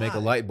technology to make a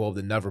Why? light bulb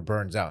that never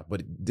burns out.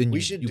 But then We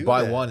you, should you do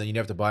buy that. one and you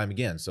never have to buy them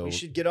again. So We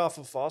should get off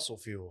of fossil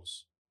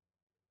fuels.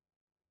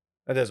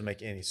 That doesn't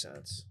make any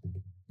sense.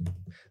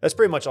 That's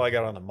pretty much all I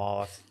got on the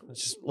moth.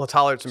 It's just Let's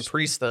holler at some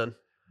priests then.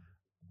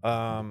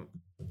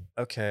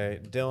 okay,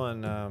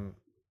 Dylan.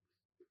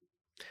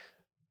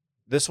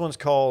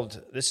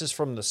 This is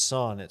from The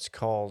Sun. It's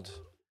called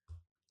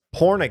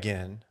Porn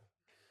Again.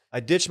 I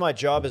ditched my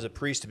job as a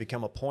priest to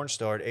become a porn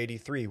star at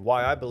 83.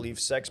 Why I believe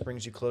sex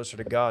brings you closer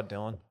to God,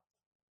 Dylan.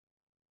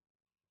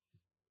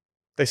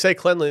 They say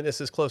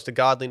cleanliness is close to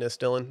godliness,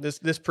 Dylan.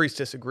 This priest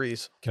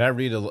disagrees. Can I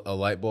read a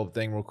light bulb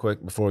thing real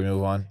quick before we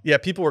move on? Yeah,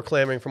 people were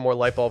clamoring for more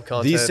light bulb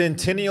content. The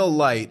Centennial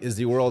Light is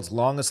the world's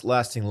longest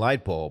lasting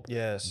light bulb.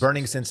 Yes.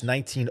 Burning since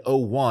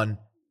 1901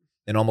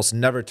 and almost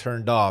never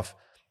turned off.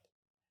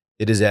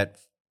 It is at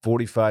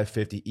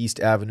 4550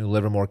 East Avenue,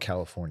 Livermore,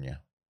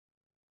 California.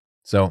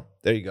 So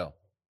there you go.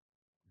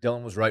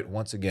 Dylan was right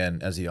once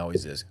again, as he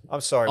always is.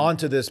 I'm sorry. On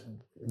to this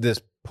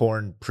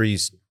porn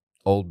priest,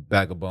 old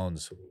bag of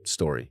bones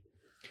story.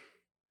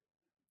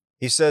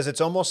 He says it's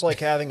almost like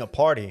having a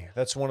party.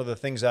 That's one of the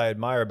things I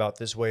admire about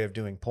this way of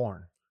doing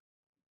porn.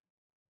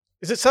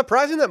 Is it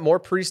surprising that more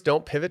priests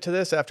don't pivot to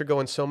this after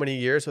going so many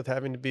years with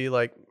having to be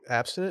like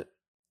abstinent?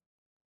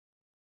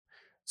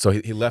 So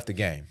he left the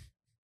game,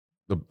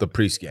 the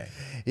priest game.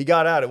 He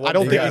got out. I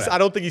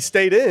don't think he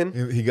stayed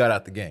in. He got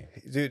out the game.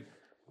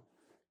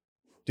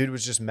 Dude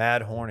was just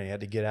mad horny. Had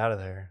to get out of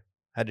there.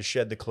 Had to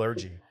shed the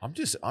clergy. I'm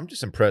just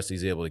impressed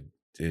he's able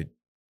to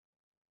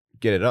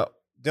get it up.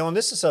 Dylan,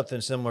 this is something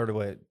similar to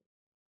what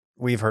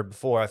we've heard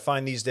before. I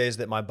find these days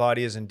that my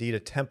body is indeed a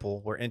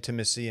temple where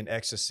intimacy and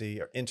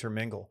ecstasy are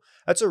intermingle.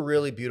 That's a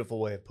really beautiful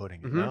way of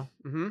putting it, no?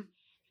 Mm-hmm.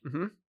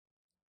 Mm-hmm.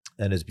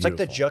 And it's It's like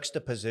beautiful. the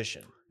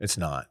juxtaposition It's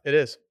not. It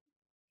is.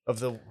 of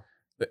the...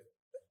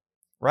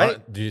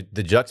 Right?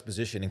 The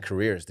juxtaposition in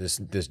careers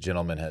this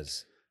gentleman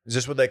has. Is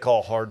this what they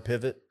call hard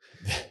pivot?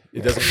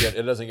 It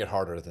doesn't get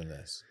harder than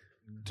this.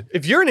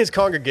 If you're in his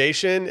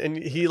congregation and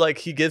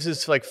he gives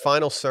his like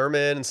final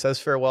sermon and says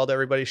farewell to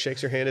everybody,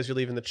 shakes your hand as you're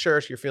leaving the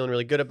church, you're feeling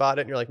really good about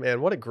it, and you're like,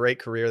 man, what a great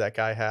career that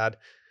guy had.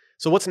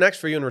 So what's next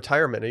for you in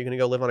retirement? Are you going to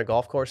go live on a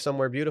golf course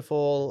somewhere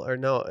beautiful, or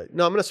no?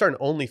 No, I'm going to start an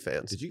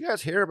OnlyFans. Did you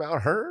guys hear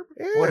about Herb?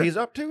 Yeah. What he's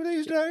up to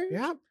these days?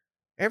 Yeah.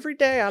 Every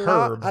day I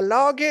Herb.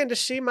 log in to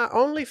see my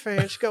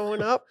OnlyFans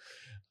going up.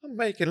 I'm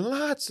making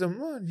lots of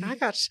money. I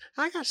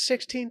got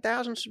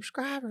 16,000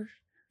 subscribers.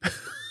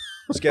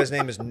 This guy's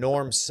name is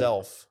Norm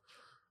Self.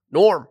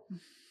 Norm.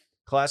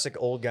 Classic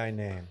old guy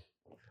name.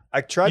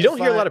 I tried. You don't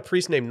hear a lot of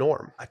priests named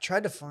Norm. I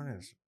tried to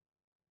find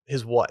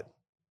His what?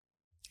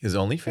 His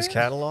OnlyFans? his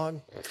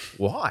catalog.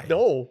 Why?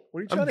 No. What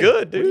are you I'm trying to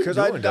good, dude. Because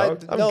doing,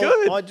 dog? I'm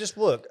good. I just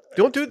look.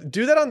 Don't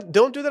do that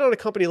on a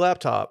company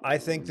laptop. I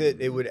think that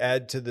it would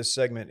add to the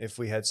segment if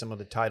we had some of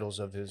the titles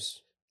of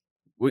his.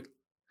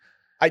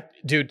 I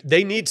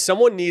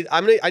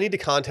need to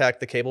contact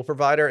the cable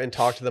provider and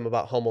talk to them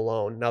about Home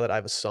Alone now that I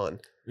have a son.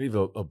 We have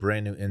a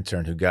brand new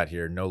intern who got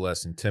here no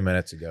less than 10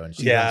 minutes ago, and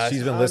she's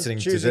been I'm listening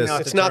to choosing this.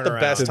 not It's to not turn the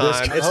best around.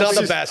 time. It's not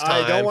the best I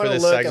time don't for want to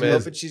this look. I'm segment.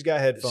 hoping she's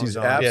got headphones She's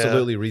on.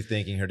 absolutely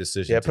rethinking her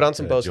decision. Yeah, put on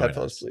some Bose join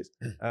headphones, us.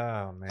 please.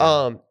 Oh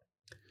man.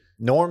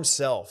 Norm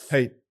Self.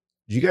 Hey,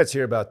 did you guys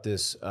hear about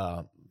this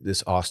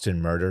this Austin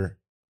murder?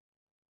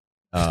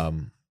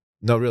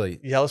 No, really.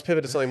 Yeah, let's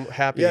pivot to something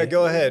happy. Yeah,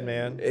 go ahead,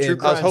 man. And True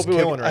I I was crime's hoping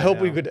killing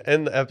right we now. could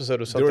end the episode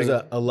with There something.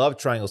 was a love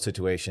triangle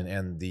situation,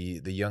 and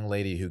the young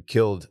lady who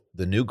killed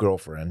the new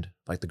girlfriend,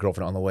 like the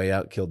girlfriend on the way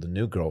out killed the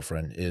new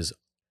girlfriend, is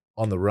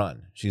on the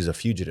run. She's a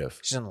fugitive.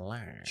 She's on the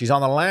line. She's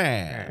on the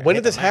line. When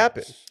did this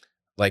happen?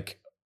 Like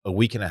a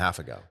week and a half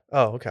ago.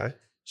 Oh, okay.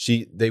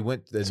 They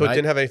went the So it night,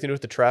 didn't have anything to do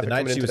with the the traffic night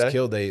coming she in was today?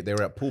 killed. They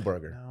were at Pool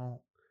Burger.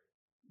 No.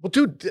 Well,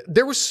 dude,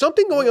 there was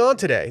something going on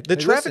today. The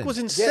Hey, traffic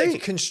listen. was Yeah, insane.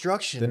 it's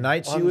construction. The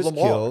night she on was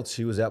Lamar. killed,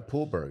 she was at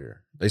Pool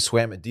Burger. They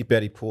swam at Deep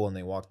Eddy Pool and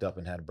they walked up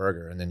and had a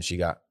burger, and then she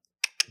got.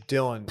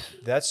 Dylan,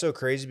 that's so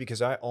crazy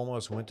because I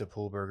almost went to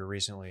Pool Burger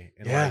recently.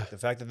 And Yeah. like the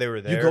fact that they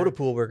were there. You go to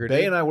Pool Burger, Bay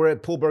dude. and I were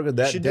at Pool Burger you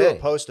that should day. do a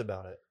post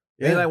about it.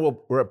 Bay and I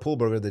were at Pool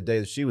Burger the day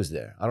that she was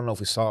there. I don't know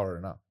if we saw her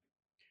or not.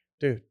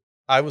 Dude,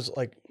 I was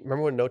like,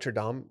 remember when Notre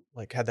Dame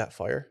had that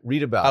fire?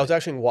 Read about I was it.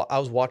 actually I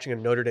was watching a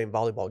Notre Dame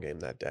volleyball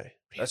game that day.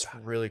 That's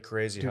really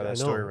crazy Dude, how I that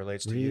story know.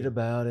 relates to Read you.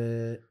 about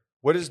it.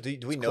 What is do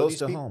we It's know close these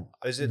to people? home.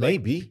 Is it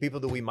Maybe. like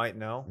people that we might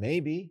know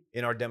Maybe.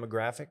 in our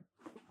demographic,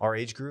 our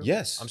age group?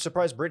 Yes. I'm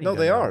surprised Brittany. No,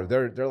 doesn't they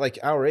know. are. They're like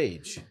our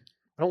age.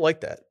 I don't like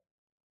that.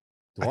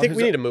 The I one think who's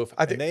we on- need to move.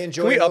 I think And they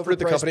enjoy can we an uproot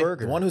the overpriced company?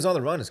 burger. The one who's on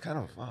the run is kind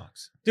of a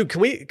fox. Dude,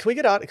 can we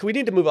get out? We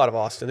need to move out of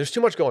Austin. There's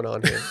too much going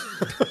on here.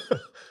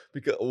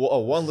 Because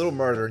one little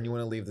murder and you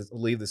want to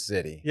leave the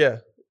city. Yeah.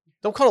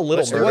 Don't call it a little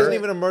Let's do It murder. wasn't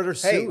even a murder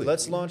Hey, suit.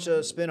 let's launch a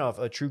spinoff,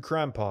 a true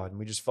crime pod, and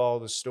we just follow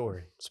the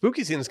story.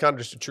 Spooky Season is kind of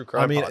just a true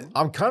crime. I mean, pod.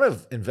 I'm kind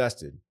of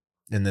invested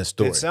in this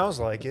story. It sounds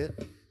like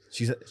it.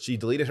 She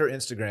deleted her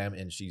Instagram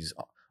and she's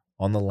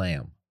on the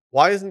lam.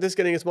 Why isn't this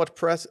getting as much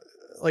press?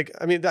 Like,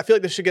 I mean, I feel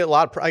like this should get a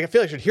lot of. I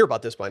feel like I should hear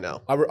about this by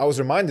now. I was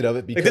reminded of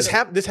it because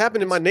This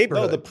happened in my no,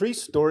 neighborhood. the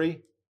priest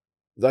story,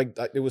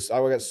 it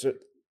was.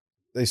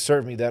 They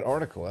served me that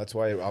article. That's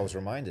why I was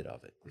reminded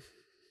of it.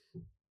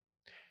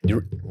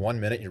 1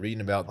 minute you're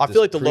reading about. I this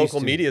feel like the priest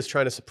local media is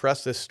trying to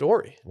suppress this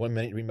story. 1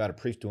 minute you're reading about a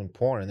priest doing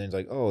porn, and then it's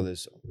like, oh,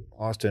 this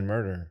Austin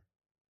murder.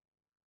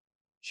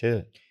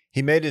 Shit.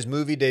 He made his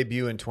movie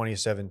debut in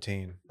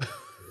 2017.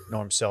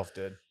 Norm Self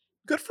did.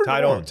 Good for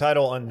Norm.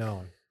 Title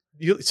unknown.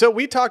 So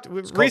we talked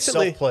It's called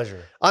recently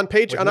Self-Pleasure. on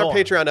with our Norm.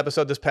 Patreon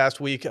episode this past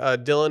week.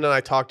 Dylan and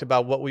I talked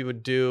about what we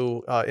would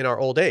do in our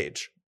old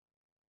age.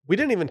 We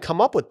didn't even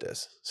come up with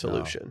this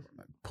solution.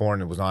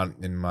 Porn was on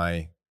in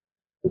my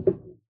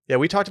Yeah,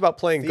 we talked about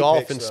playing Feet golf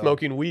pics, and though.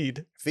 smoking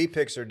weed. Feet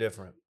pics are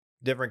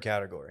different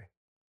category.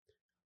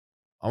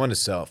 I'm going to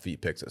sell feet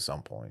pics at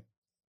some point.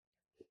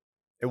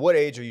 At what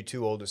age are you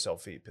too old to sell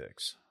feet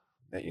pics?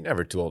 Man, you're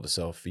never too old to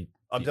sell feet.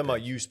 I'm feet talking about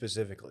pics. you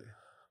specifically.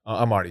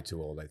 I'm already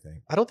too old, I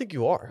think. I don't think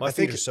you are. My I feet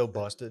think are so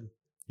busted.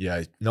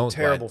 Yeah, no one's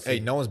Terrible buying. Hey,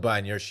 feet. no one's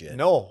buying your shit.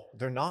 No,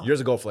 they're not. Yours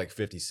will go for like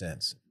 50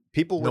 cents.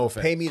 People no would pay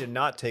offense. me to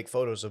not take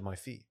photos of my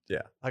feet.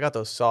 I got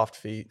those soft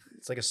feet.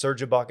 It's like a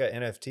Serge Ibaka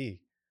NFT.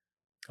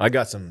 I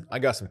got some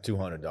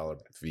 $200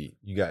 feet.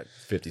 You got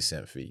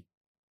 50-cent feet.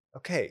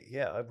 Okay,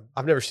 yeah, I'm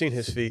I've never seen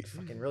his feet.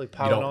 fucking really You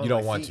piling on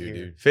don't my want feet to,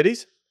 here. dude.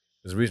 Fitties?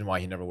 There's a reason why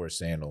he never wears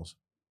sandals.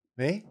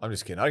 Me? I'm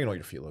just kidding. I don't even know what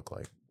your feet look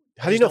like.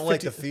 How do you know don't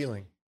like 50 the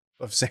feeling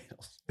of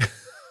sandals?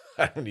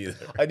 I don't either.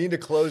 I need a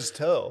closed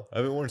toe. I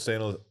haven't worn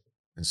sandals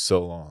in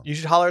so long. You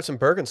should holler at some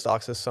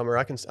Birkenstocks this summer.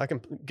 I can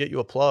get you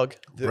a plug.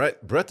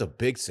 Brett's a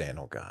big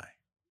sandal guy.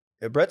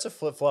 Yeah, Brett's a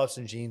flip flops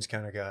and jeans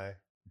kind of guy.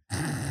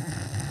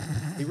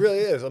 He really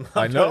is. I'm not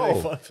I trying to make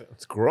know. fun of him.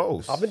 It's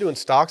gross. I've been doing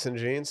stocks and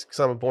jeans because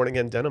I'm a born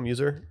again denim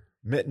user.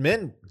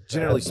 Men,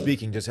 generally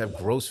speaking, just have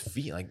gross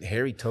feet, like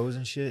hairy toes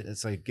and shit.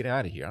 It's like, get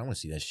out of here. I don't want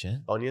to see that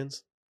shit.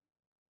 Bunions.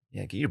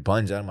 Yeah, get your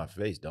buns out of my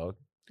face, dog.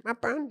 My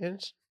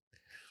bunions.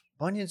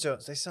 Bunions are,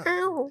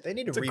 they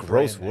need to It's a rebrand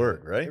gross that.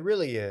 word, right? It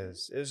really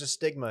is. There's a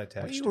stigma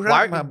attached to it.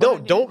 Why?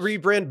 Don't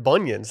rebrand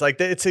bunions.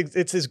 Like it's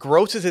as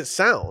gross as it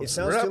sounds. It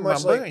sounds Wrap too my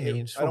much like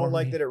bunions I don't for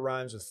like me. that it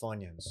rhymes with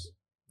Funyuns.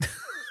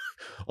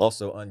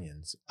 Also,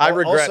 onions. I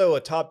regret. Also, a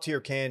top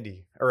tier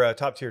candy or a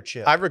top tier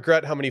chip. I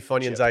regret how many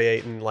Funyuns Chip. I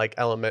ate in like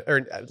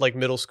like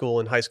middle school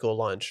and high school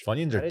lunch.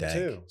 Funyuns I are did dank.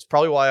 too. It's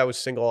probably why I was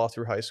single all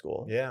through high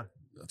school. Yeah.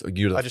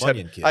 You're the I just Funyun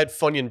had kid. I had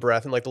Funyun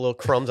breath and like the little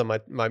crumbs on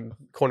my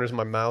corners of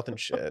my mouth and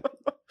shit.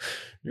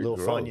 You're Little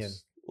gross.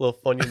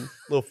 Funyun.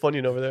 little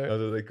Funyun over there,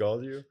 That's what they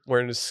called you?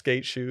 wearing his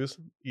skate shoes,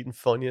 eating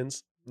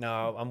Funyuns.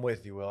 No, I'm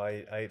with you, Will.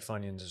 I ate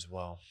Funyuns as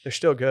well. They're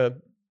still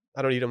good.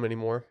 I don't eat them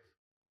anymore.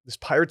 This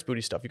pirates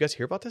booty stuff. You guys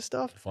hear about this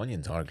stuff?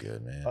 Funyuns are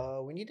good, man.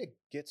 We need to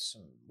get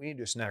some. We need to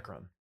do a snack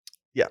run.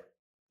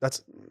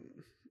 That's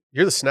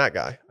you're the snack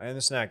guy. I am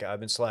the snack guy. I've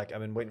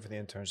been waiting for the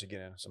interns to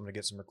get in. So I'm gonna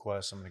get some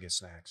requests. I'm gonna get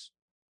snacks.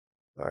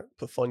 All right,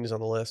 put Funyuns on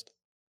the list.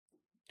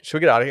 Should we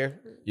get out of here?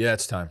 Yeah,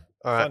 it's time.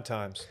 All right. Fun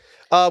times.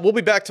 We'll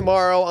be back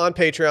tomorrow on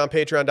Patreon,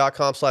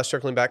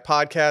 patreon.com/circling back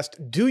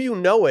podcast. Do you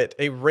know it?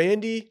 A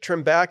Randy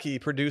Trimbacki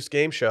produced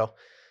game show.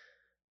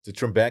 It's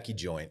a Trimbacki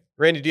joint.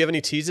 Randy, do you have any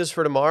teases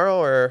for tomorrow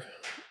or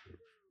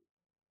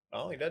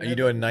Oh, he doesn't. Are you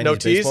doing 90s No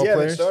tease? baseball Yeah, they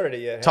players? started it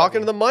yet.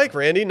 talking to the mic,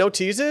 Randy? No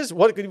teases?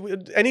 What?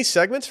 Any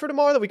segments for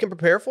tomorrow that we can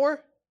prepare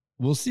for?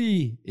 We'll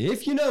see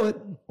if you know it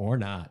or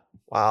not.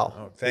 Wow.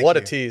 Oh, thank What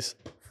a you. tease.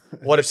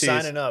 What a tease.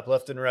 Signing up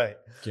left and right.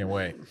 Can't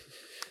wait.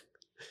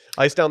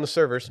 Ice down the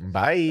servers.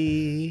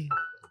 Bye.